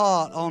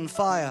heart on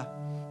fire.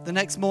 The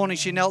next morning,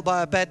 she knelt by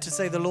her bed to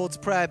say the Lord's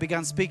Prayer,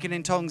 began speaking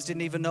in tongues,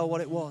 didn't even know what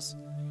it was.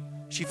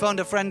 She phoned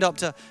a friend up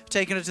to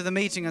taking her to the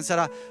meeting and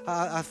said,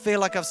 I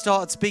feel like I've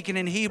started speaking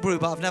in Hebrew,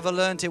 but I've never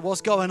learned it.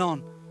 What's going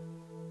on?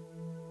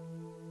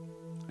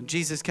 And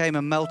Jesus came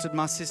and melted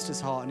my sister's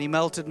heart, and he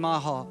melted my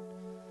heart.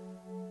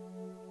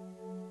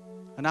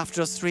 And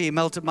after us three, he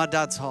melted my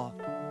dad's heart.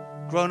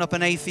 Grown up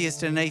an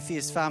atheist in an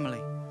atheist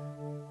family.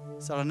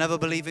 Said, I'll never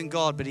believe in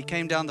God, but he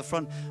came down the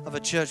front of a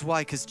church.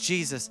 Why? Because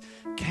Jesus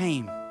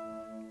came.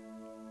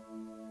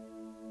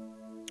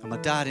 And my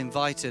dad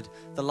invited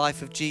the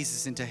life of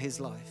Jesus into his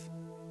life.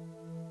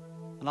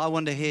 And I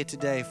wonder here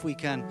today if we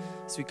can,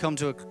 as we come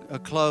to a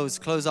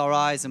close our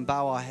eyes and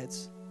bow our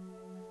heads.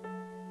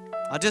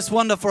 I just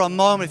wonder for a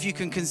moment if you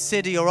can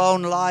consider your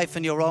own life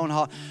and your own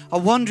heart. I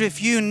wonder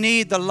if you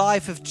need the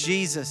life of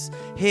Jesus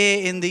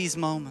here in these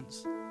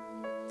moments.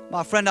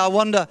 My friend, I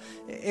wonder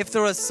if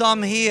there are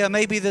some here,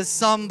 maybe there's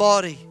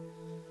somebody.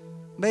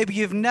 Maybe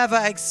you've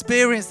never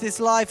experienced this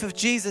life of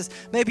Jesus.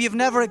 Maybe you've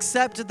never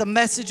accepted the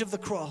message of the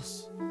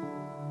cross.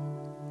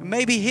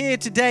 Maybe here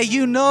today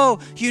you know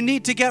you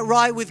need to get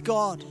right with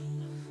God.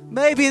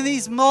 Maybe in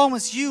these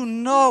moments you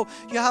know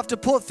you have to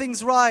put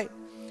things right.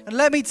 And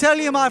let me tell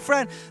you, my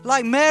friend,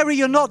 like Mary,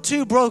 you're not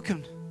too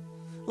broken.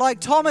 Like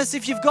Thomas,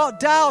 if you've got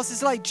doubts,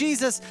 it's like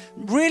Jesus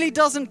really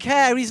doesn't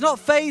care. He's not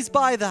fazed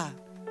by that.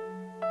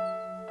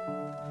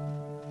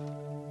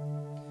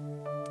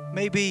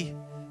 Maybe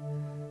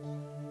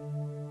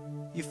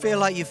you feel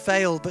like you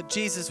failed, but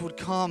Jesus would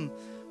come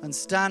and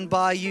stand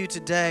by you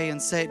today and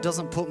say, it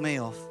doesn't put me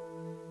off.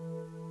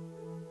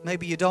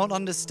 Maybe you don't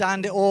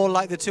understand it all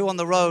like the two on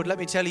the road. Let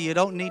me tell you, you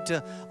don't need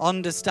to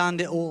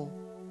understand it all.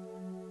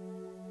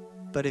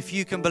 But if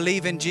you can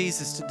believe in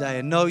Jesus today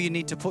and know you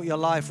need to put your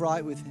life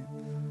right with him,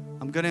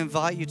 I'm going to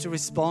invite you to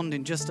respond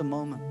in just a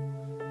moment.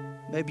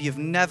 Maybe you've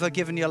never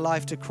given your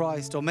life to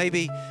Christ, or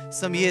maybe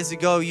some years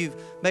ago you've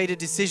made a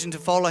decision to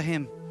follow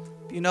him.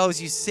 You know,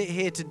 as you sit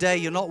here today,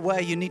 you're not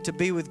where you need to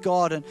be with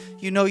God, and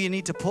you know you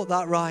need to put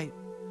that right.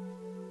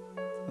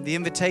 And the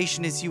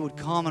invitation is you would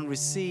come and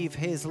receive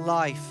his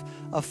life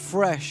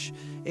afresh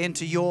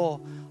into your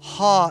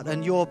heart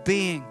and your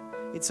being.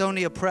 It's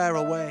only a prayer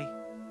away.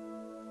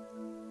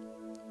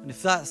 And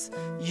if that's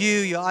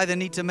you either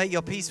need to make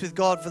your peace with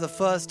God for the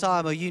first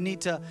time, or you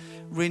need to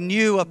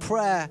renew a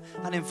prayer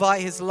and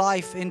invite his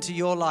life into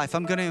your life.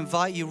 I'm going to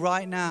invite you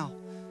right now,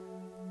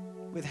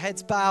 with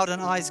heads bowed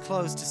and eyes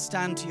closed, to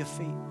stand to your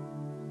feet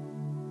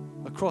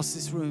across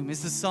this room.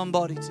 Is there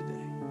somebody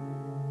today?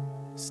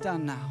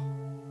 Stand now.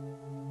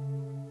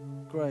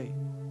 Great.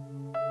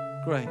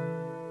 Great.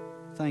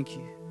 Thank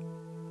you.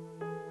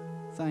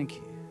 Thank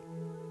you.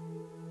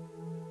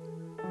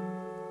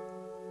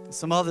 There's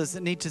some others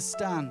that need to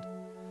stand.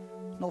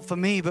 Not for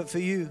me, but for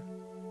you.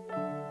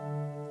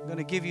 I'm going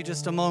to give you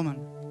just a moment.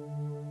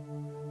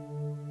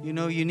 You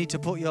know you need to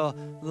put your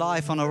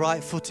life on a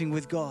right footing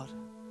with God.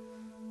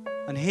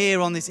 And here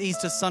on this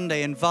Easter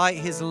Sunday, invite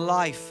his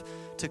life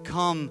to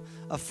come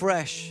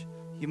afresh.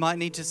 You might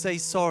need to say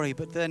sorry,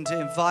 but then to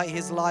invite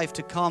his life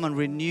to come and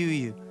renew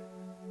you.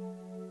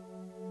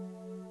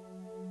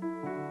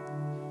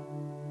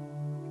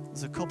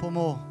 There's a couple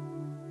more.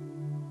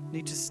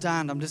 Need to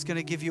stand. I'm just going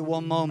to give you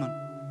one moment.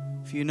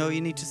 If you know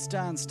you need to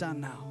stand, stand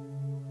now.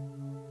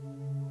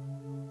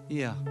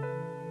 Yeah.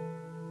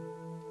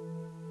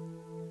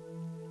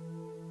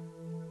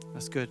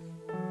 That's good.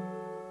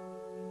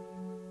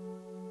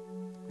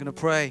 I'm going to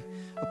pray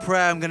a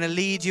prayer. I'm going to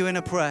lead you in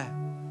a prayer.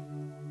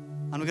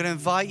 I'm going to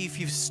invite you, if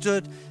you've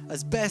stood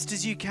as best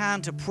as you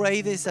can, to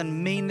pray this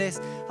and mean this.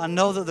 I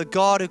know that the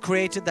God who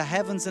created the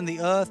heavens and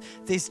the earth,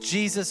 this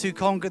Jesus who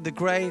conquered the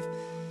grave,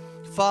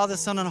 Father,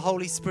 Son, and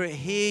Holy Spirit,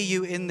 hear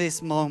you in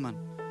this moment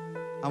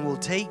and will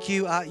take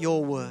you at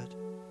your word.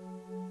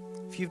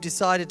 If you've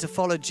decided to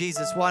follow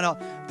Jesus, why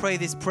not pray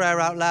this prayer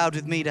out loud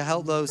with me to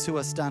help those who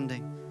are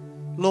standing?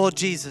 Lord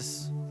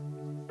Jesus,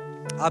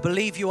 I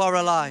believe you are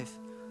alive.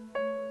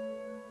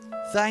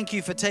 Thank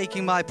you for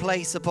taking my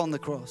place upon the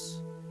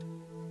cross.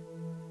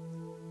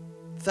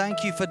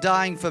 Thank you for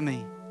dying for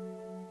me.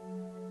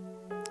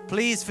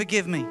 Please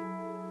forgive me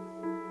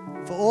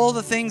for all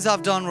the things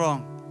I've done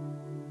wrong,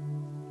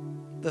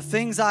 the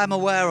things I'm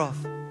aware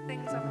of,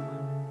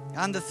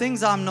 and the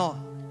things I'm not.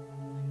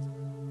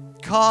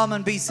 Come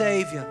and be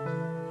Savior.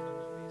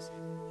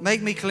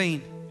 Make me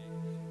clean.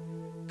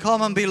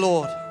 Come and be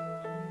Lord.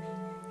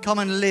 Come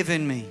and live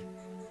in me.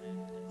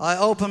 I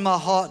open my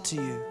heart to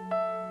you.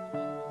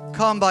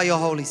 Come by your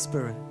Holy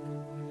Spirit.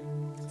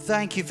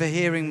 Thank you for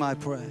hearing my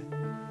prayer.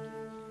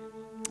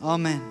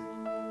 Amen.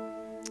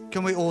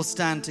 Can we all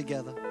stand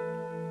together?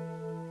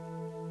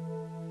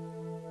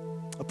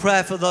 A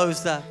prayer for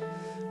those that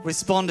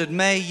responded.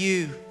 May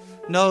you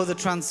know the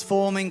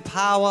transforming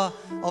power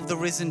of the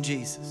risen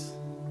Jesus.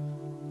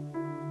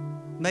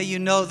 May you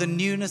know the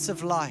newness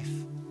of life,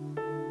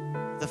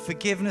 the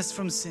forgiveness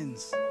from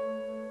sins,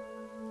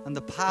 and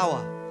the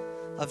power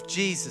of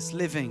Jesus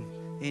living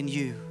in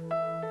you.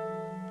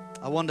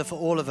 I wonder for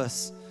all of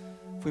us,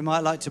 if we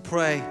might like to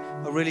pray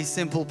a really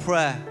simple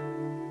prayer.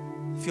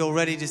 If you're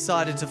already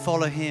decided to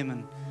follow him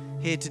and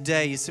here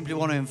today you simply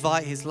want to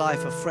invite his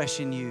life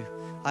afresh in you,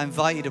 I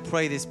invite you to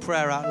pray this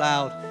prayer out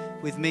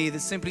loud with me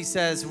that simply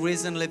says,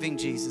 risen living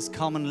Jesus,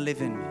 come and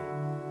live in me.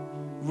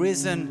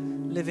 Risen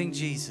living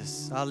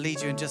Jesus. I'll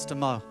lead you in just a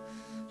moment.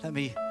 Let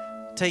me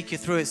take you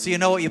through it so you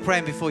know what you're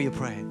praying before you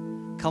pray it.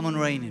 Come and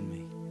reign in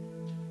me.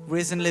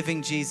 Risen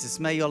living Jesus,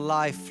 may your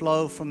life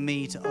flow from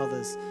me to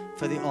others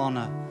for the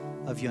honor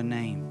of your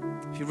name.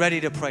 If you're ready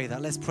to pray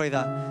that, let's pray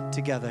that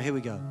together. Here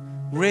we go.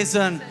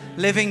 Risen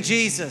living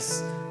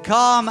Jesus,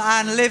 come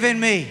and live in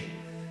me.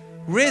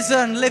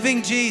 Risen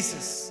living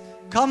Jesus,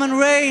 come and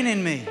reign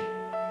in me.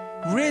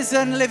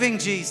 Risen living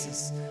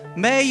Jesus,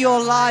 may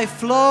your life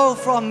flow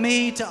from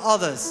me to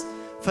others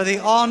for the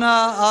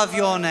honor of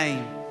your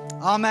name.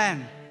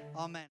 Amen.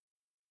 Amen.